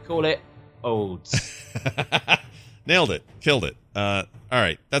then we're going to call it Olds. Nailed it. Killed it. All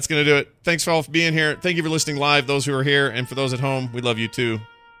right, that's going to do it. Thanks for all for being here. Thank you for listening live, those who are here, and for those at home, we love you too.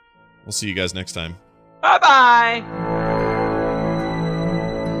 We'll see you guys next time. Bye-bye.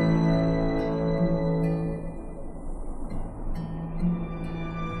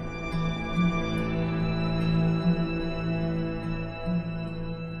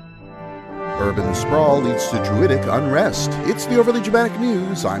 Urban sprawl leads to druidic unrest. It's the Overly Dramatic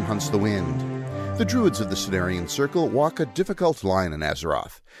News. I'm Hunts the Wind. The druids of the Cenarian Circle walk a difficult line in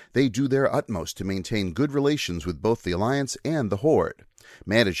Azeroth. They do their utmost to maintain good relations with both the Alliance and the Horde.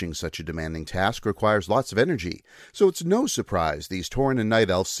 Managing such a demanding task requires lots of energy, so it's no surprise these Tauren and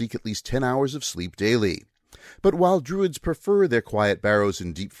Night Elves seek at least 10 hours of sleep daily. But while druids prefer their quiet barrows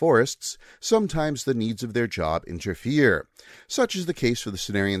in deep forests, sometimes the needs of their job interfere. Such is the case for the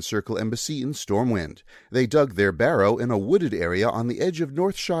Cenarian Circle Embassy in Stormwind. They dug their barrow in a wooded area on the edge of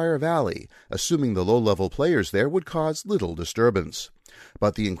Northshire Valley, assuming the low-level players there would cause little disturbance.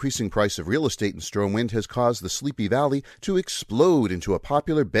 But the increasing price of real estate in Stormwind has caused the Sleepy Valley to explode into a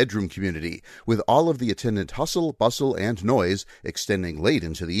popular bedroom community, with all of the attendant hustle, bustle, and noise extending late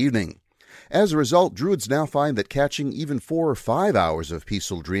into the evening. As a result, druids now find that catching even 4 or 5 hours of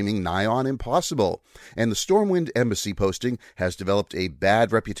peaceful dreaming nigh on impossible, and the Stormwind Embassy posting has developed a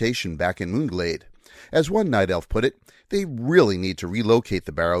bad reputation back in Moonglade. As one Night Elf put it, they really need to relocate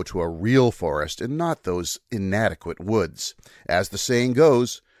the barrow to a real forest and not those inadequate woods. As the saying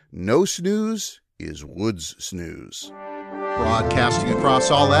goes, no snooze is woods snooze. Broadcasting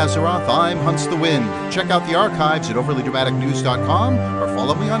across all Azeroth, I'm Hunts the Wind. Check out the archives at overlydramaticnews.com or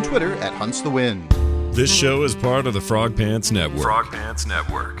follow me on Twitter at Hunts the Wind. This show is part of the Frog Pants Network. Frog Pants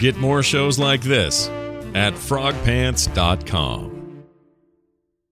Network. Get more shows like this at frogpants.com.